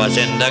Eve was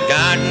in the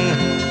garden,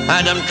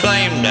 Adam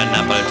climbed an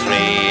apple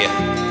tree.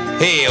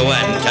 He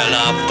went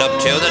aloft up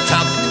to the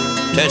top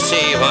to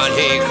see what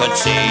he could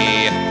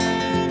see.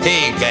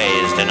 He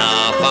gazed in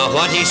awe for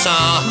what he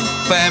saw,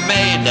 fair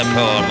made the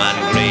poor man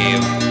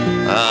grieve.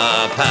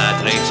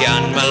 Patrick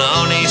John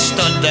Maloney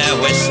stood there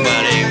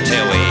whispering to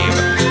Eve,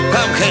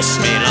 "Come kiss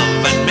me,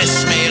 love, and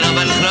miss me, love,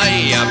 and cry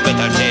your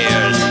bitter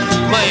tears.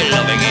 My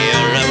loving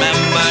you'll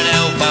remember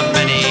now for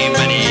many,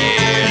 many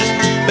years.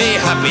 Be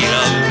happy,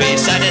 love, be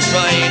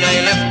satisfied, I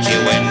left you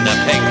in the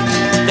pink.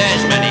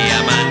 There's many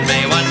a man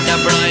may want a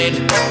bride,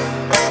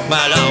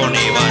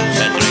 Maloney wants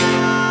a drink."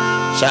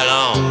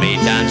 Salome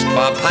danced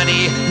for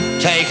Paddy,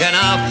 taken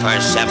off her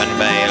 7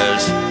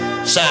 veils.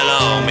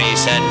 "Salome,"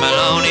 said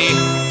Maloney,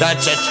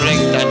 "that's a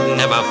trick that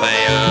never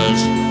fails."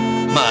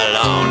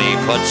 Maloney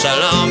put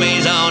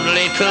Salome's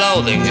only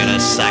clothing in a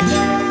sack.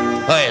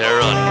 "I'll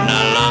run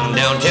along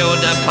down to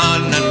the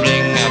pond and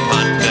bring a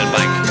bottle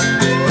back.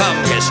 Come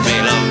kiss me,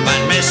 love,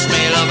 and miss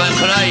me, love, and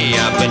cry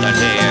your bitter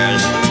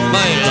tears.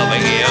 My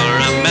loving you'll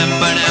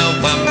remember now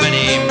for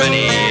many,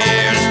 many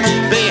years.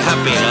 Be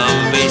happy, love,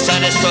 be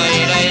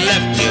satisfied, I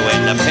left you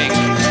in the pink.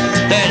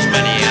 There's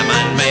many a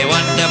man may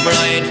want a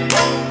bride,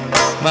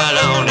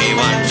 Maloney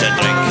wants a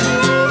drink."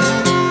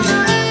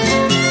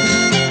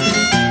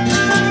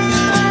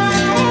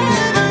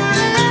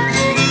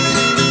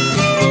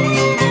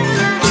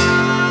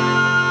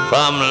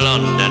 From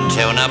London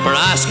to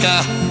Nebraska,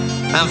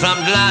 and from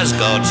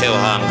Glasgow to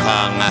Hong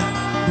Kong,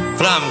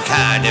 from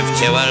Cardiff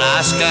to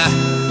Alaska,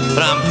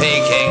 from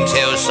Peking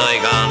to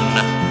Saigon,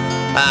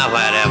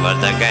 wherever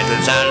the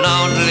kettles are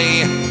lonely,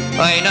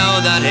 I know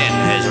that in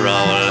his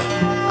role,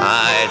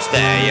 it's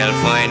there you'll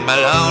find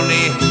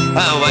Maloney,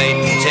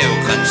 waiting to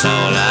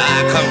console.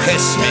 Come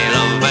kiss me,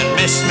 love, and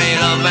miss me,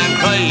 love, and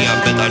cry your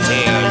bitter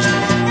tears.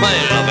 My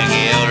loving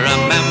you'll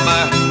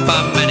remember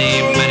for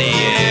many, many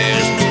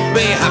years.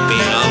 Be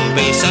happy, love,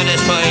 be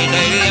satisfied,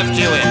 I left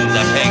you in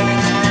the pink.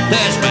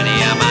 There's many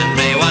a man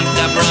may want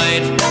a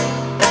bride,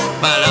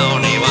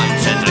 Maloney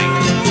wants a drink.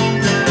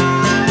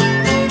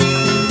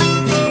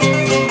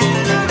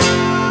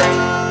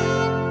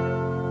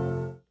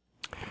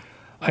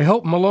 I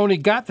hope Maloney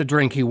got the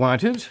drink he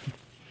wanted.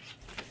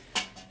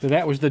 So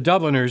that was the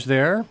Dubliners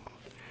there,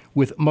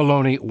 with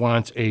Maloney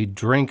Wants a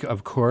Drink,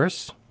 of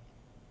course.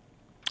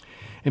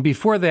 And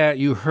before that,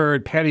 you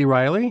heard Paddy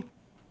Riley,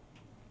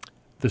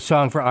 the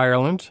song for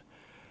Ireland,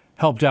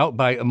 helped out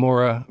by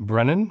Maura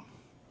Brennan.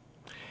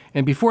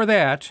 And before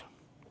that,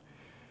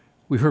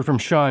 we heard from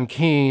Sean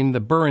Keane, the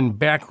Burren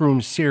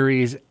Backroom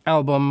Series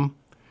album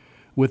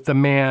with the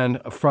man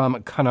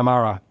from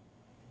Connemara.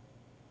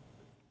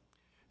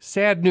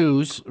 Sad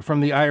news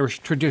from the Irish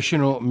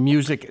traditional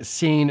music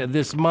scene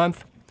this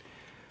month.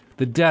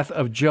 The death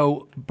of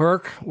Joe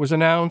Burke was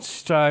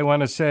announced, I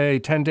want to say,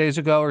 10 days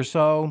ago or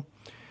so.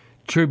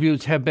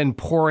 Tributes have been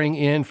pouring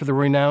in for the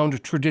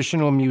renowned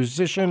traditional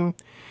musician.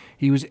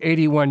 He was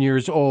 81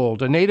 years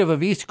old, a native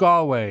of East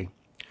Galway.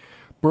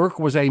 Burke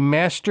was a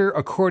master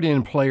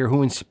accordion player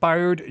who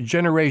inspired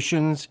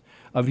generations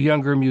of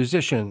younger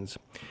musicians.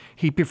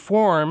 He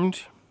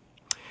performed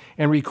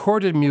and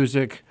recorded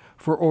music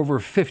for over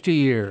 50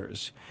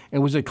 years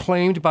and was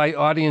acclaimed by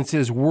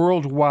audiences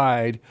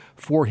worldwide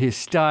for his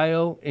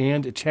style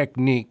and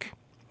technique.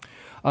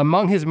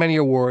 Among his many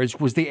awards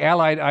was the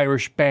Allied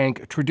Irish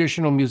Bank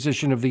Traditional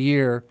Musician of the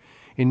Year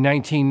in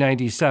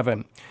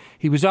 1997.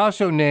 He was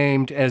also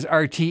named as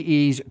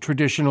RTE's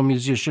Traditional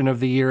Musician of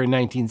the Year in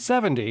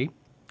 1970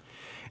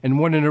 and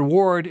won an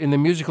award in the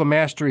musical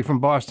mastery from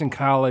Boston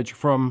College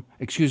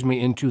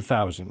in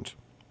 2000.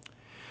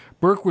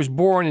 Burke was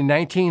born in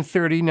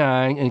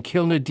 1939 in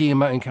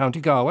Kilnadima in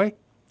County Galway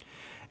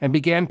and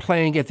began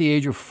playing at the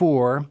age of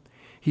 4.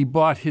 He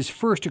bought his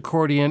first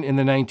accordion in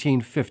the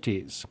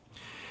 1950s.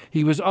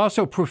 He was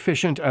also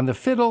proficient on the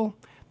fiddle,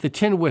 the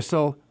tin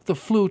whistle, the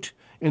flute,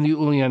 and the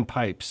uilleann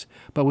pipes,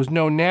 but was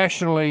known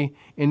nationally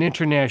and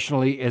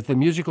internationally as the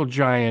musical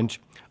giant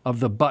of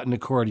the button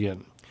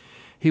accordion.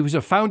 He was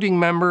a founding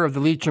member of the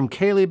Leitrim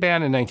Céilí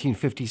Band in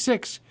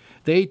 1956.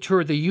 They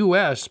toured the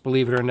U.S.,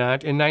 believe it or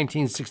not, in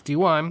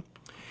 1961.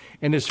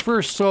 And his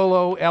first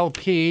solo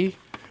LP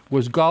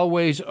was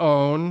Galway's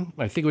Own.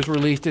 I think it was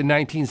released in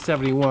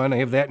 1971. I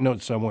have that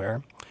note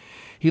somewhere.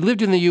 He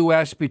lived in the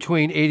U.S.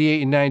 between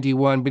 88 and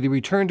 91, but he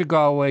returned to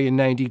Galway in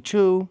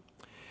 92.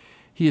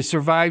 He is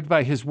survived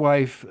by his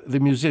wife, the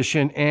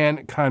musician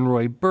Anne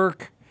Conroy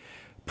Burke.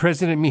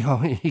 President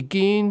Micheál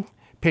Higeen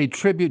paid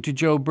tribute to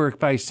Joe Burke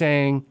by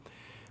saying,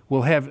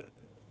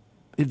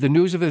 the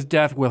news of his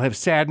death will have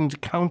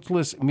saddened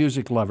countless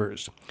music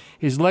lovers.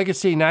 His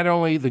legacy, not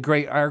only the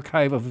great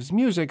archive of his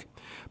music,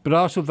 but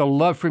also the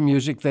love for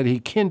music that he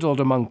kindled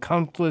among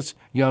countless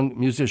young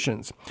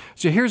musicians.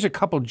 So here's a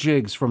couple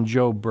jigs from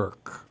Joe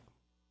Burke.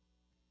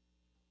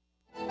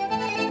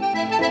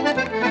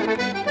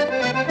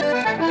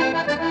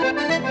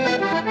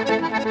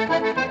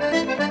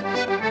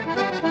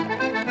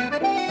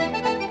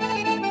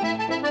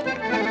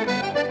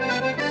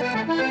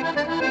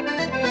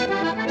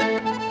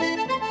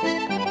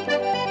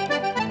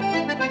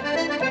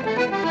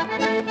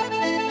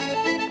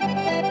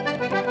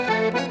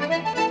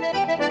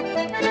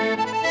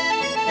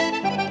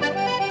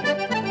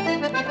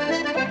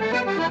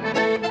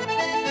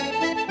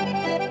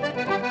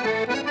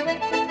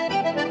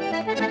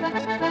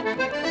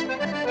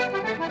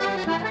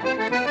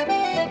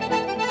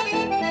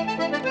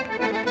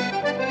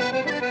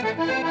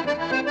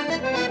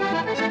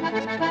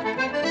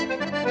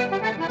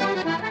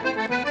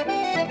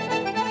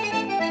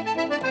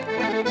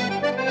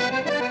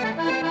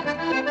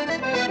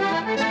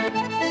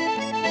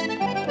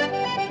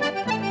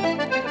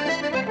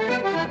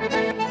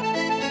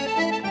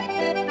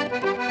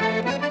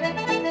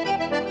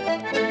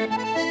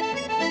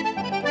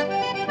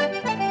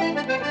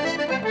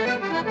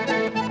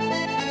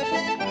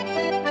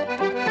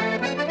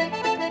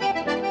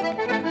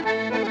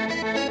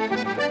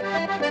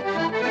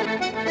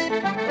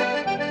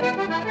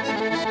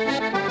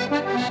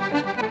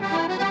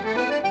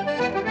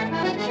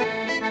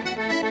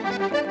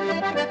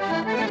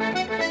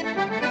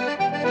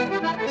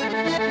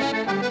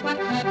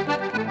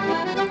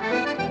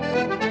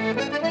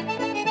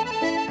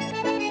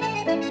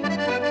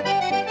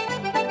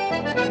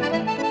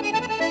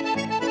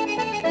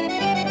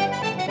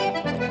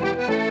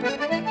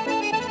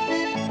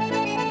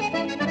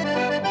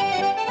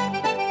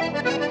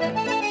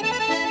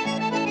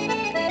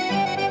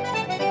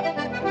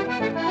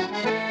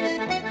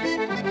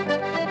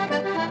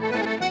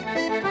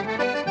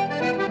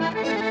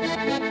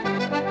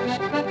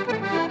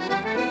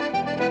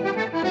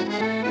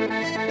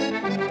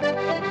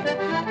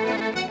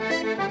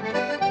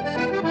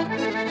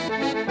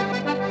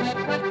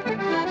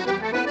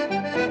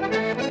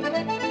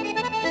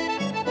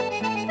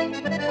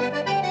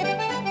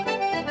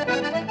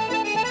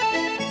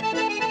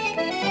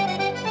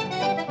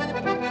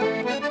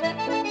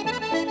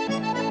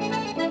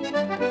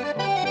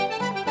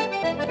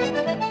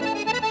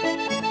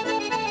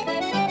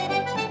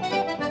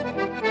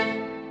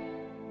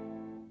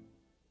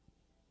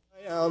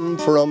 am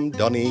from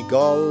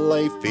Donegal,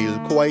 I feel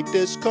quite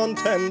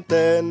discontent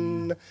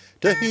then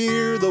to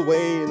hear the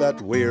way that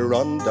we're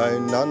run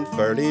down and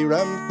fairly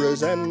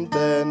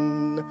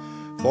representing.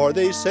 For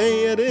they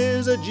say it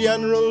is a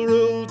general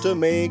rule to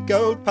make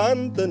out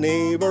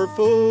Pantaneve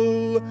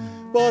full.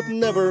 But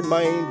never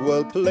mind,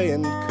 we'll play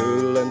it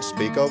cool and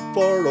speak up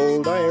for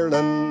old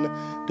Ireland.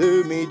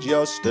 Do me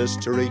justice,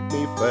 treat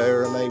me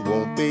fair, and I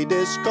won't be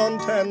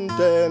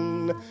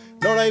discontenting.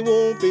 Nor I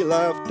won't be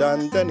laughed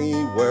at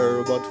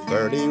anywhere, but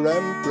fairly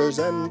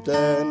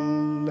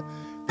representing.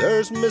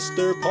 There's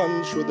Mr.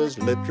 Punch with his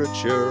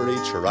literature, he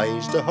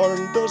tries to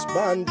haunt us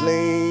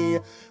badly.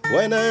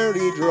 Whene'er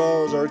he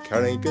draws our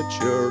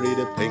caricature, he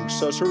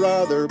depicts us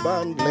rather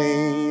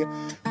badly.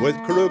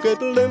 With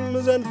crooked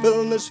limbs and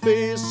villainous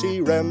face,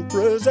 he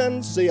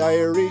represents the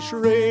Irish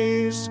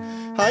race.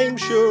 I'm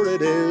sure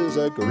it is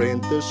a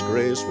great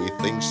disgrace, we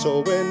think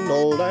so in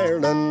old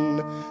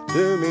Ireland.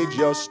 Do me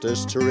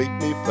justice, treat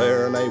me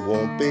fair, and I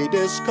won't be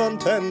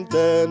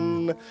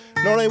discontenting.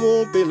 Nor I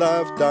won't be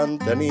laughed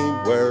at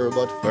anywhere,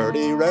 but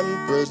fairly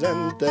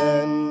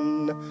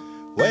representing.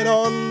 When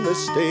on the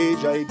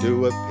stage I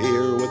do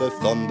appear with a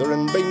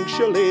thundering big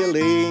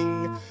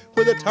shillelagh,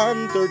 with a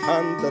tantered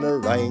hand and a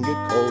ragged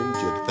coat,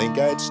 you'd think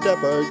I'd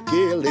step out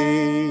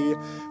gaily.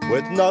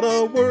 With not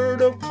a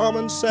word of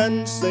common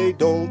sense, they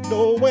don't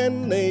know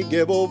when they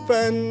give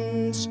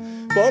offence.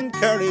 But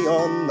carry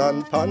on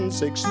and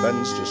pants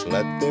expense, just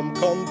let them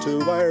come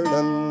to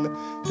Ireland.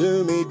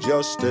 Do me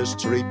justice,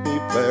 treat me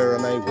fair,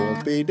 and I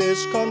won't be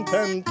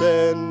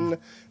discontenting.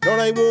 Nor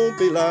I won't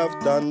be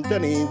laughed at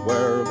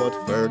anywhere,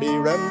 but fairly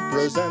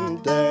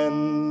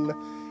representing.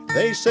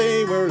 They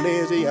say we're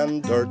lazy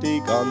and dirty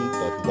gone,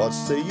 but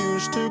what's the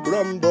use to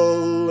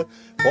grumble?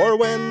 For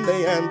when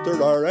they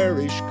enter our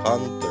Irish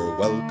cont, they're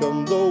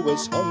welcome though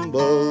it's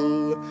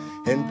humble.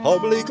 In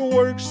public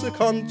works the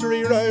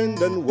country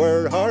round, and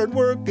where hard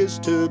work is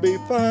to be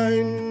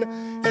found,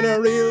 in a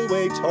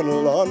railway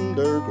tunnel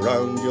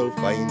underground, you'll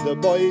find the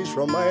boys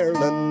from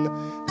Ireland.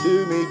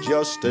 Do me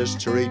justice,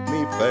 treat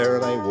me fair,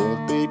 and I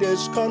won't be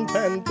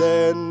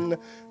discontenting.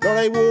 Nor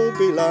I won't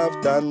be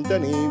laughed at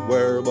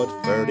anywhere, but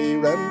fairly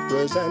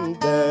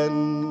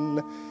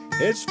representing.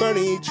 It's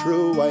very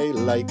true, I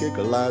like a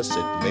glass,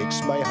 it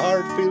makes my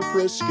heart feel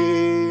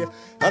frisky.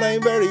 And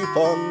I'm very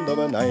fond of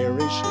an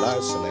Irish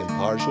lass, and I'm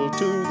partial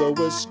to the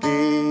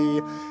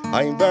whiskey.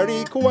 I'm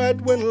very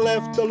quiet when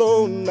left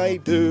alone, I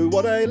do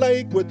what I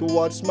like with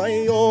what's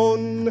my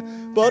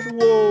own. But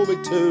woe be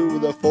to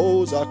the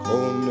foes I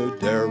own who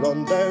dare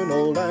run down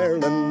old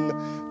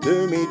Ireland.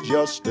 Do me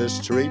justice,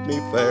 treat me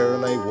fair,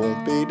 and I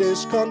won't be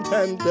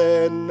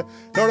discontenting.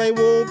 Nor I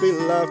won't be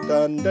laughed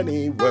at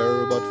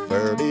anywhere, but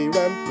fairly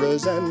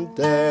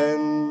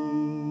representing.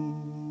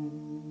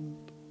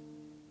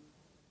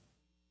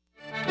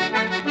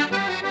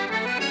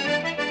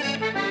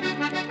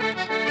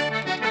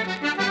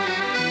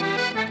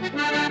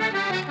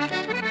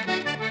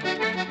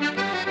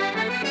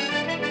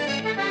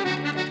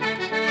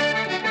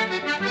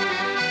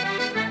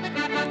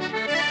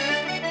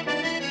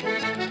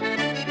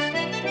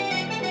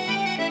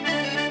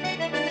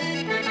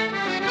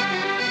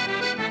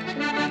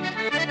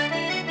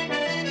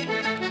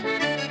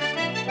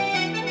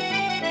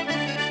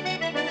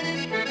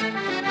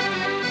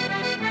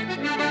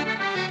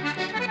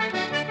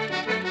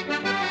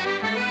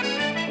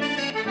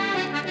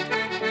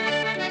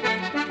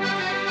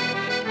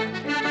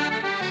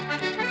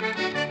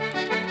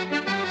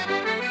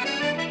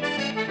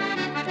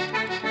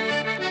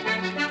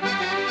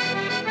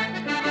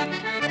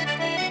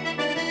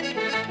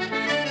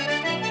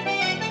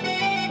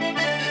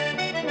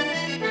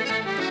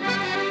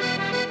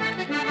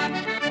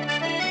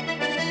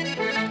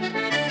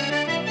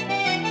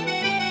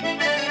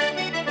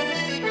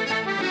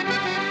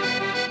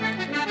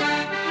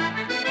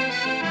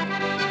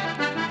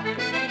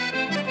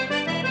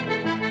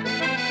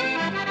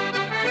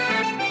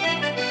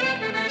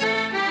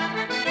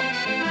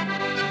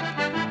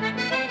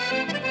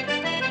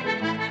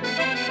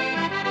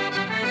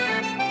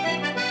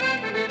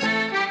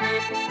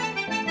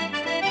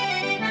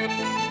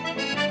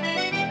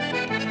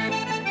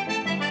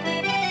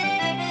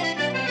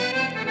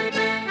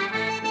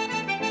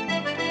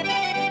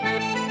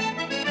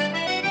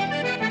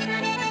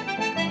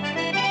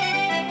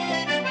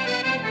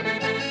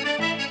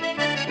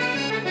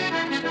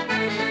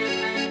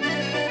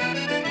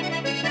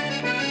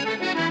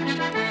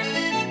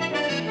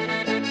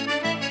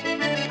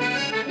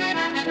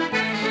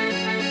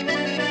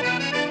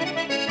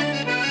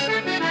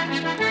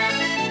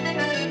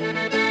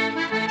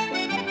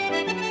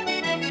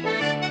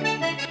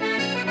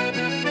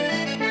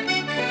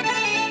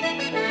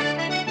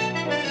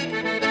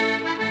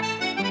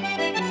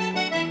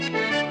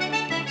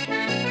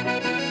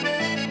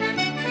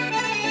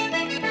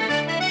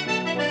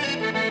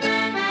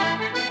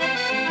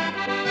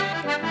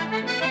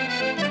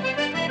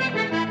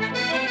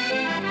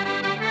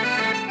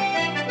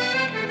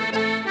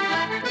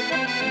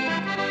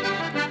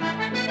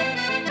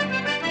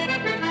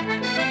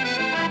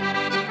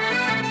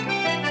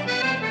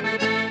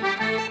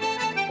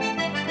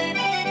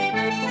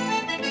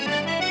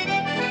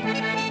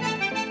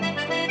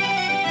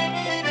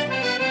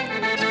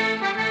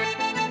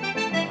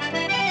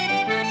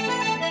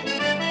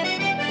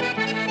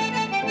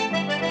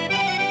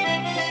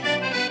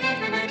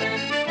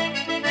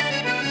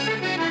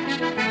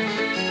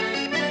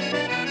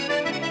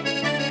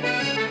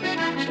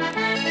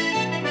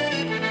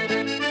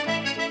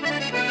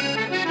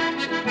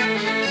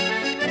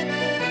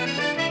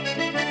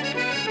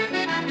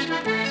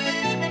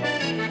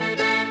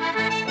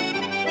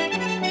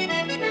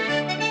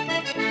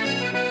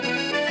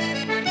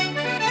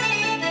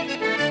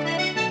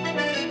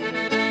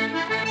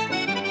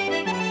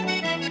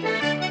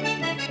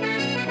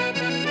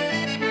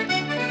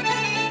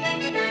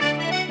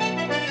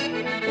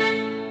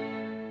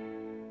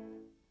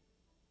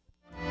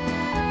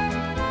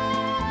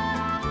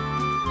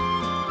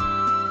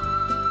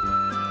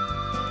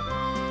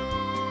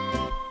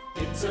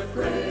 It's a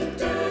great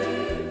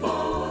day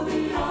for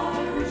the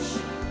Irish.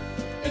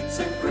 It's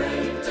a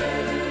great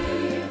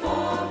day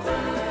for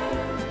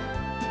fair.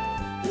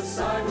 The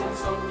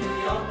sidewalks of New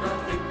York are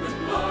thick with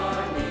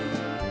blarney.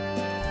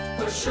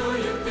 For sure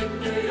you'd think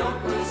New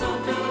York was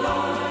Uncle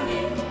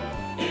Arnie.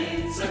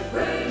 It's a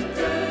great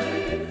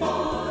day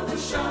for the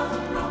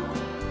Shamrock,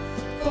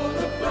 for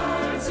the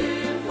flags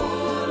in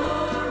full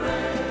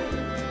array.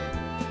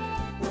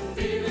 We're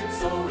feeling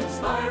so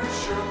inspired,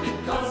 sure,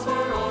 because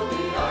we're all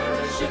the Irish.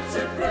 It's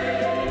a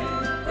great,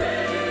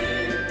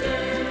 great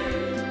day.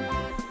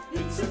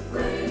 It's a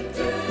great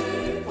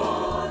day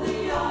for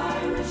the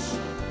Irish.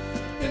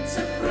 It's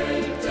a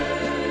great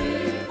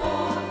day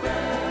for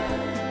fair.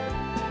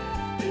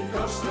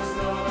 Because there's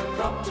not a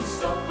cop to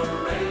stop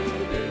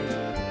parading.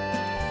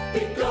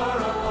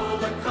 Begorra, all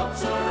the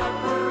cops are out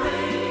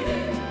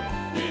parading.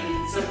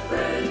 It's a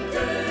great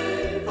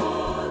day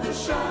for the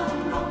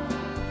Shamrock,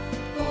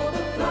 for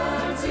the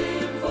flags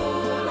in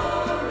full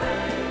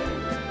array.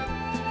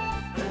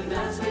 And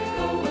as we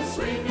go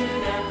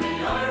swinging, every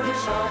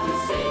Irish heart is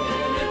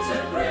singing. It's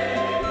a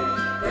great,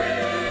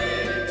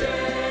 great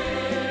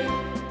day.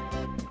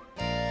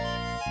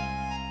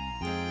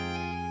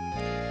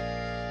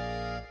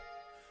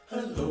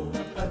 Hello,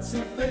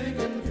 Patsy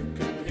Fagan, you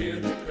can hear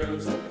the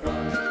girls are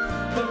crying.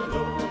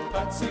 Hello,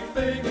 Patsy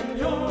Fagan,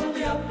 you're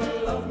the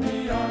apple of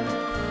me eye.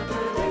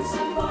 You're a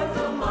decent boy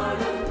from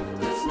Ireland,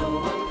 there's no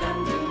one can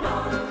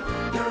deny.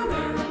 You're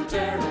rare and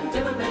daring,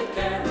 devil may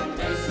care, and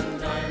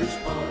decent Irish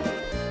boy.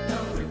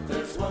 Now if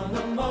there's one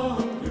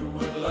among you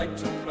would like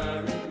to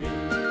marry me,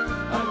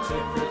 I'll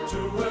take her to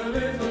a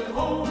little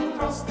home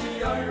across the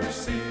Irish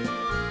Sea.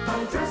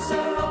 I'll dress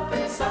her up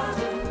in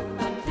satin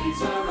and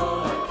please her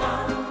all I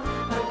can,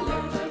 and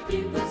let the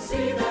people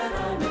see that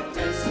I'm a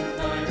decent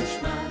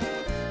Irishman.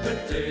 The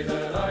day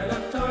that I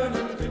left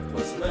Ireland, it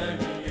was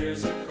many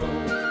years ago.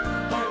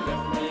 I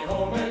left me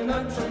home in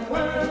Antrim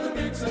where the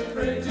gigs and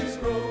praises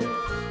grow.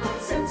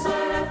 And since I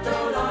left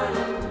old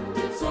Ireland,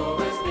 it's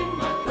always been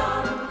my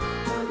plan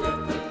to let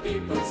the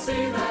people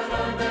see that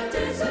I'm a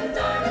decent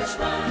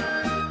Irishman.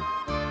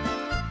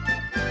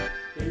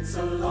 It's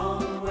a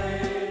long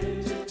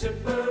way to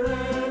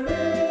Tipperary.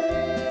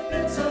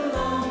 It's a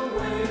long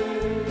way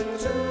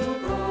to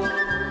go.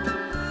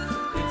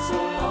 It's a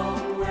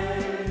long way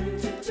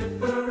to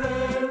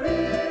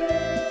Tipperary,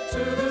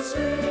 to the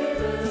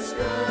sweetest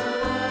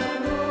girl I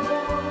know.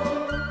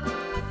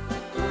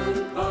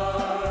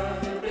 Goodbye,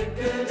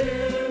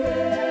 Piccadilly,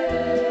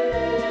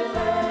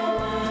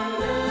 farewell,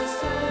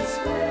 Leicester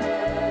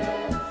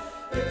Square.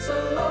 It's a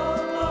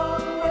long,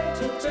 long way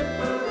to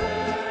Tipperary,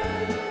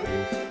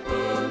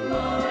 but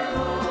my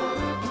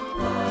heart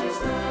lies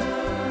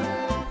there.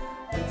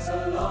 It's a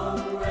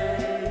long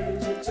way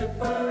to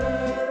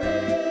Tipperary.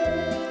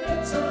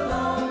 It's a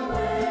long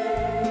way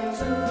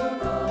to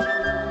go.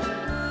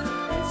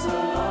 It's a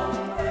long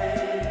way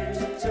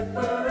to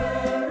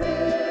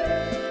Tipperary,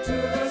 to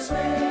the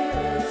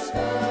sweetest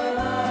girl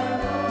I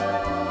know.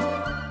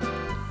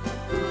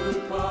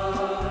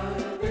 Goodbye,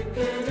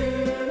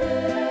 Piccadilly,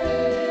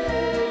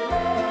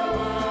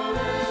 farewell,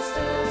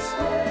 Leicester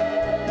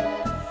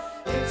Square.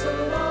 It's a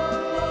long,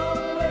 long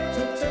way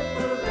to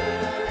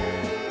Tipperary,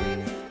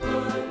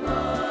 but my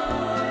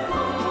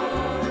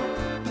heart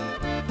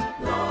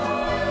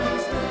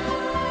lies there.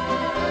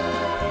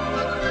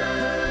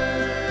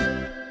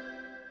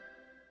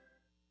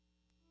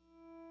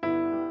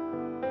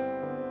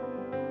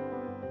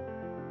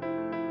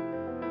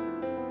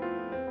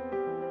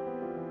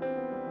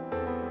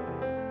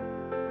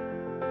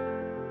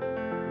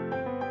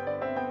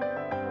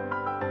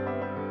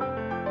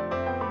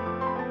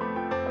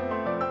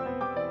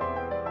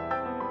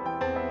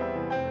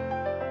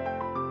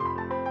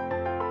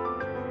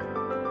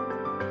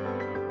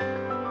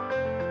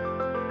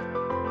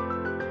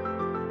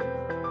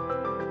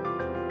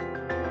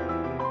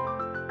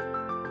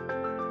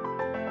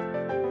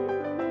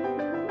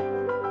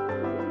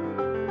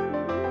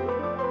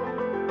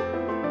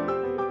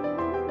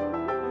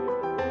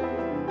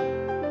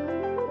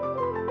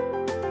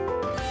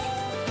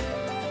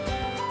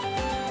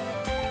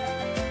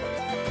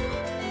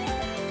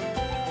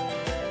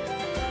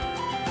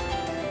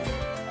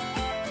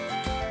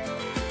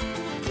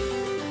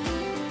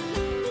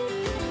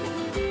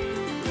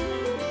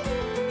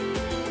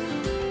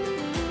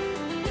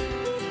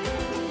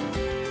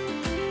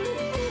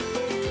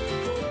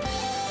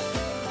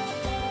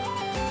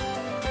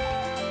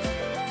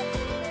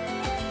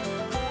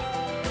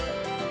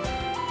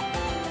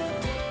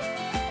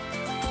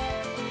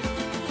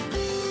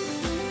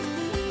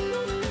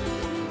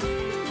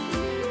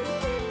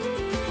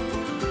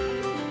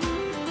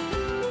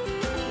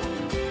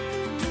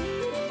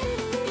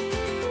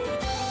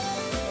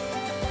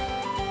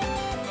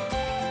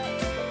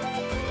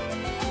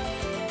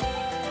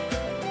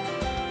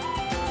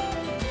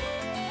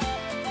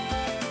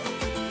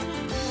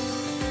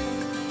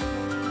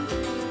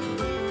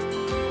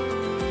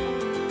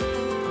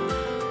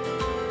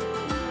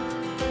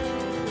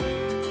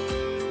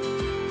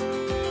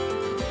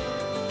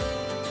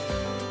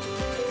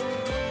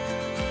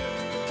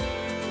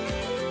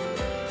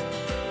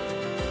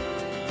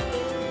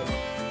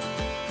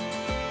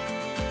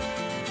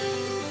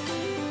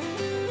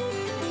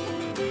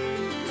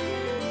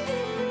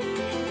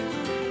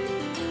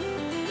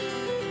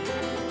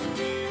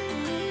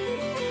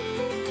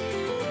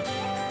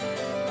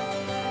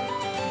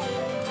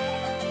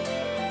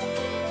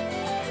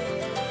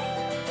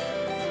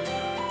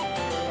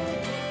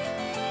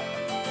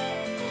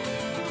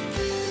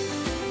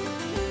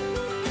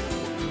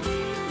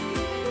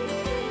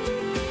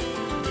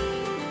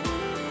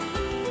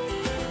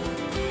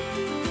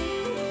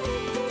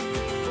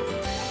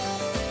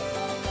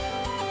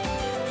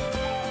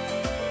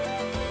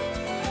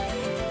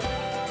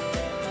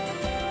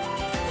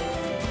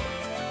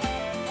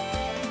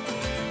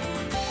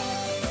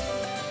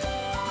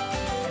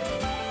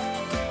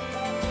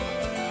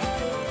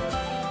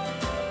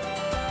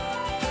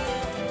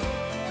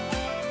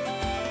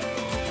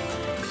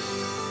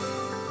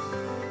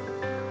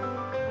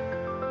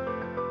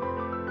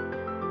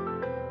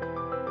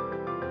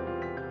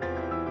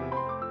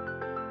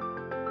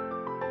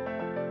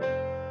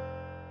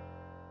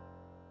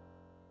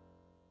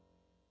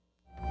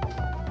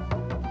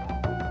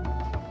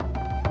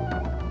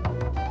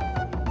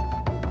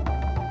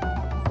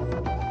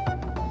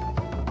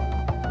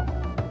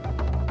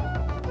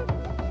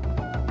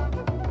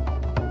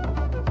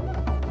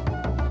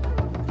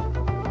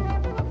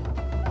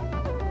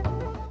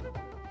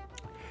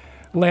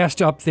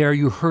 Last up there,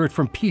 you heard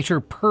from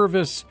Peter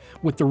Purvis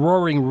with The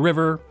Roaring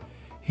River.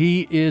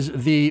 He is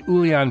the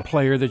uilleann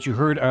player that you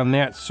heard on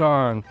that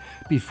song.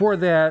 Before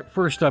that,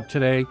 first up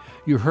today,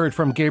 you heard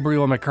from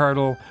Gabriel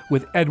McArdle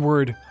with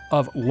Edward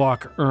of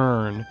Loch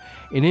Earn.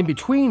 And in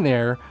between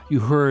there, you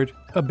heard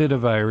a bit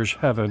of Irish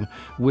heaven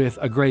with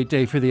A Great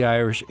Day for the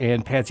Irish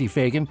and Patsy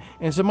Fagan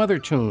and some other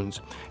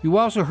tunes. You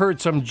also heard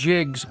some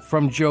jigs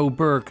from Joe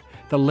Burke,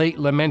 the late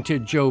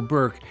lamented Joe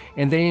Burke,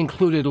 and they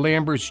included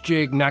Lambert's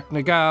jig,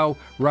 Knocknagow,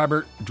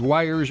 Robert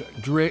Dwyer's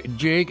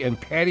jig, and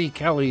Paddy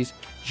Kelly's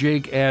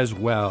jig as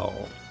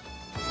well.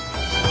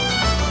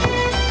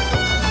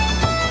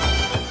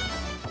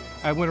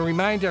 I want to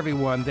remind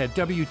everyone that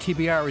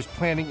WTBR is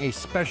planning a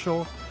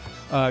special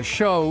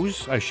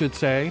shows, I should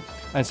say,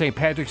 on St.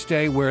 Patrick's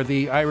Day, where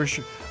the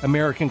Irish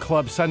American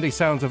Club Sunday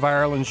Sounds of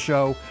Ireland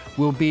show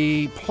will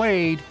be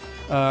played.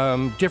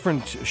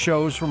 Different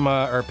shows from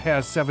our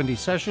past 70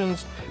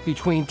 sessions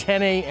between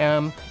 10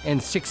 a.m.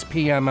 and 6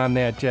 p.m. on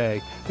that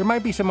day. There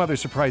might be some other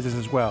surprises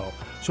as well.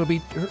 So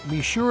be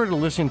sure to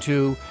listen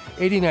to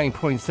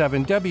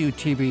 89.7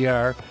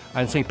 WTBR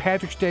on St.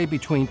 Patrick's Day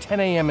between 10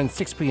 a.m. and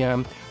 6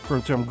 p.m. for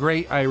some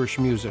great Irish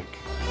music.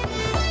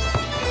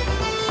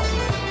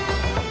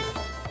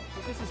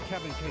 This is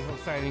Kevin Cahill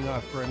signing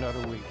off for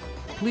another week.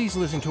 Please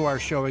listen to our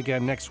show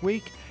again next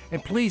week.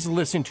 And please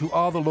listen to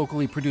all the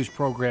locally produced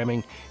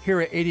programming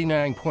here at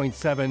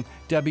 89.7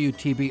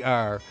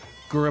 WTBR.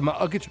 Gurama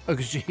Ugit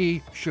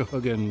Ugji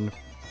Shuhagan.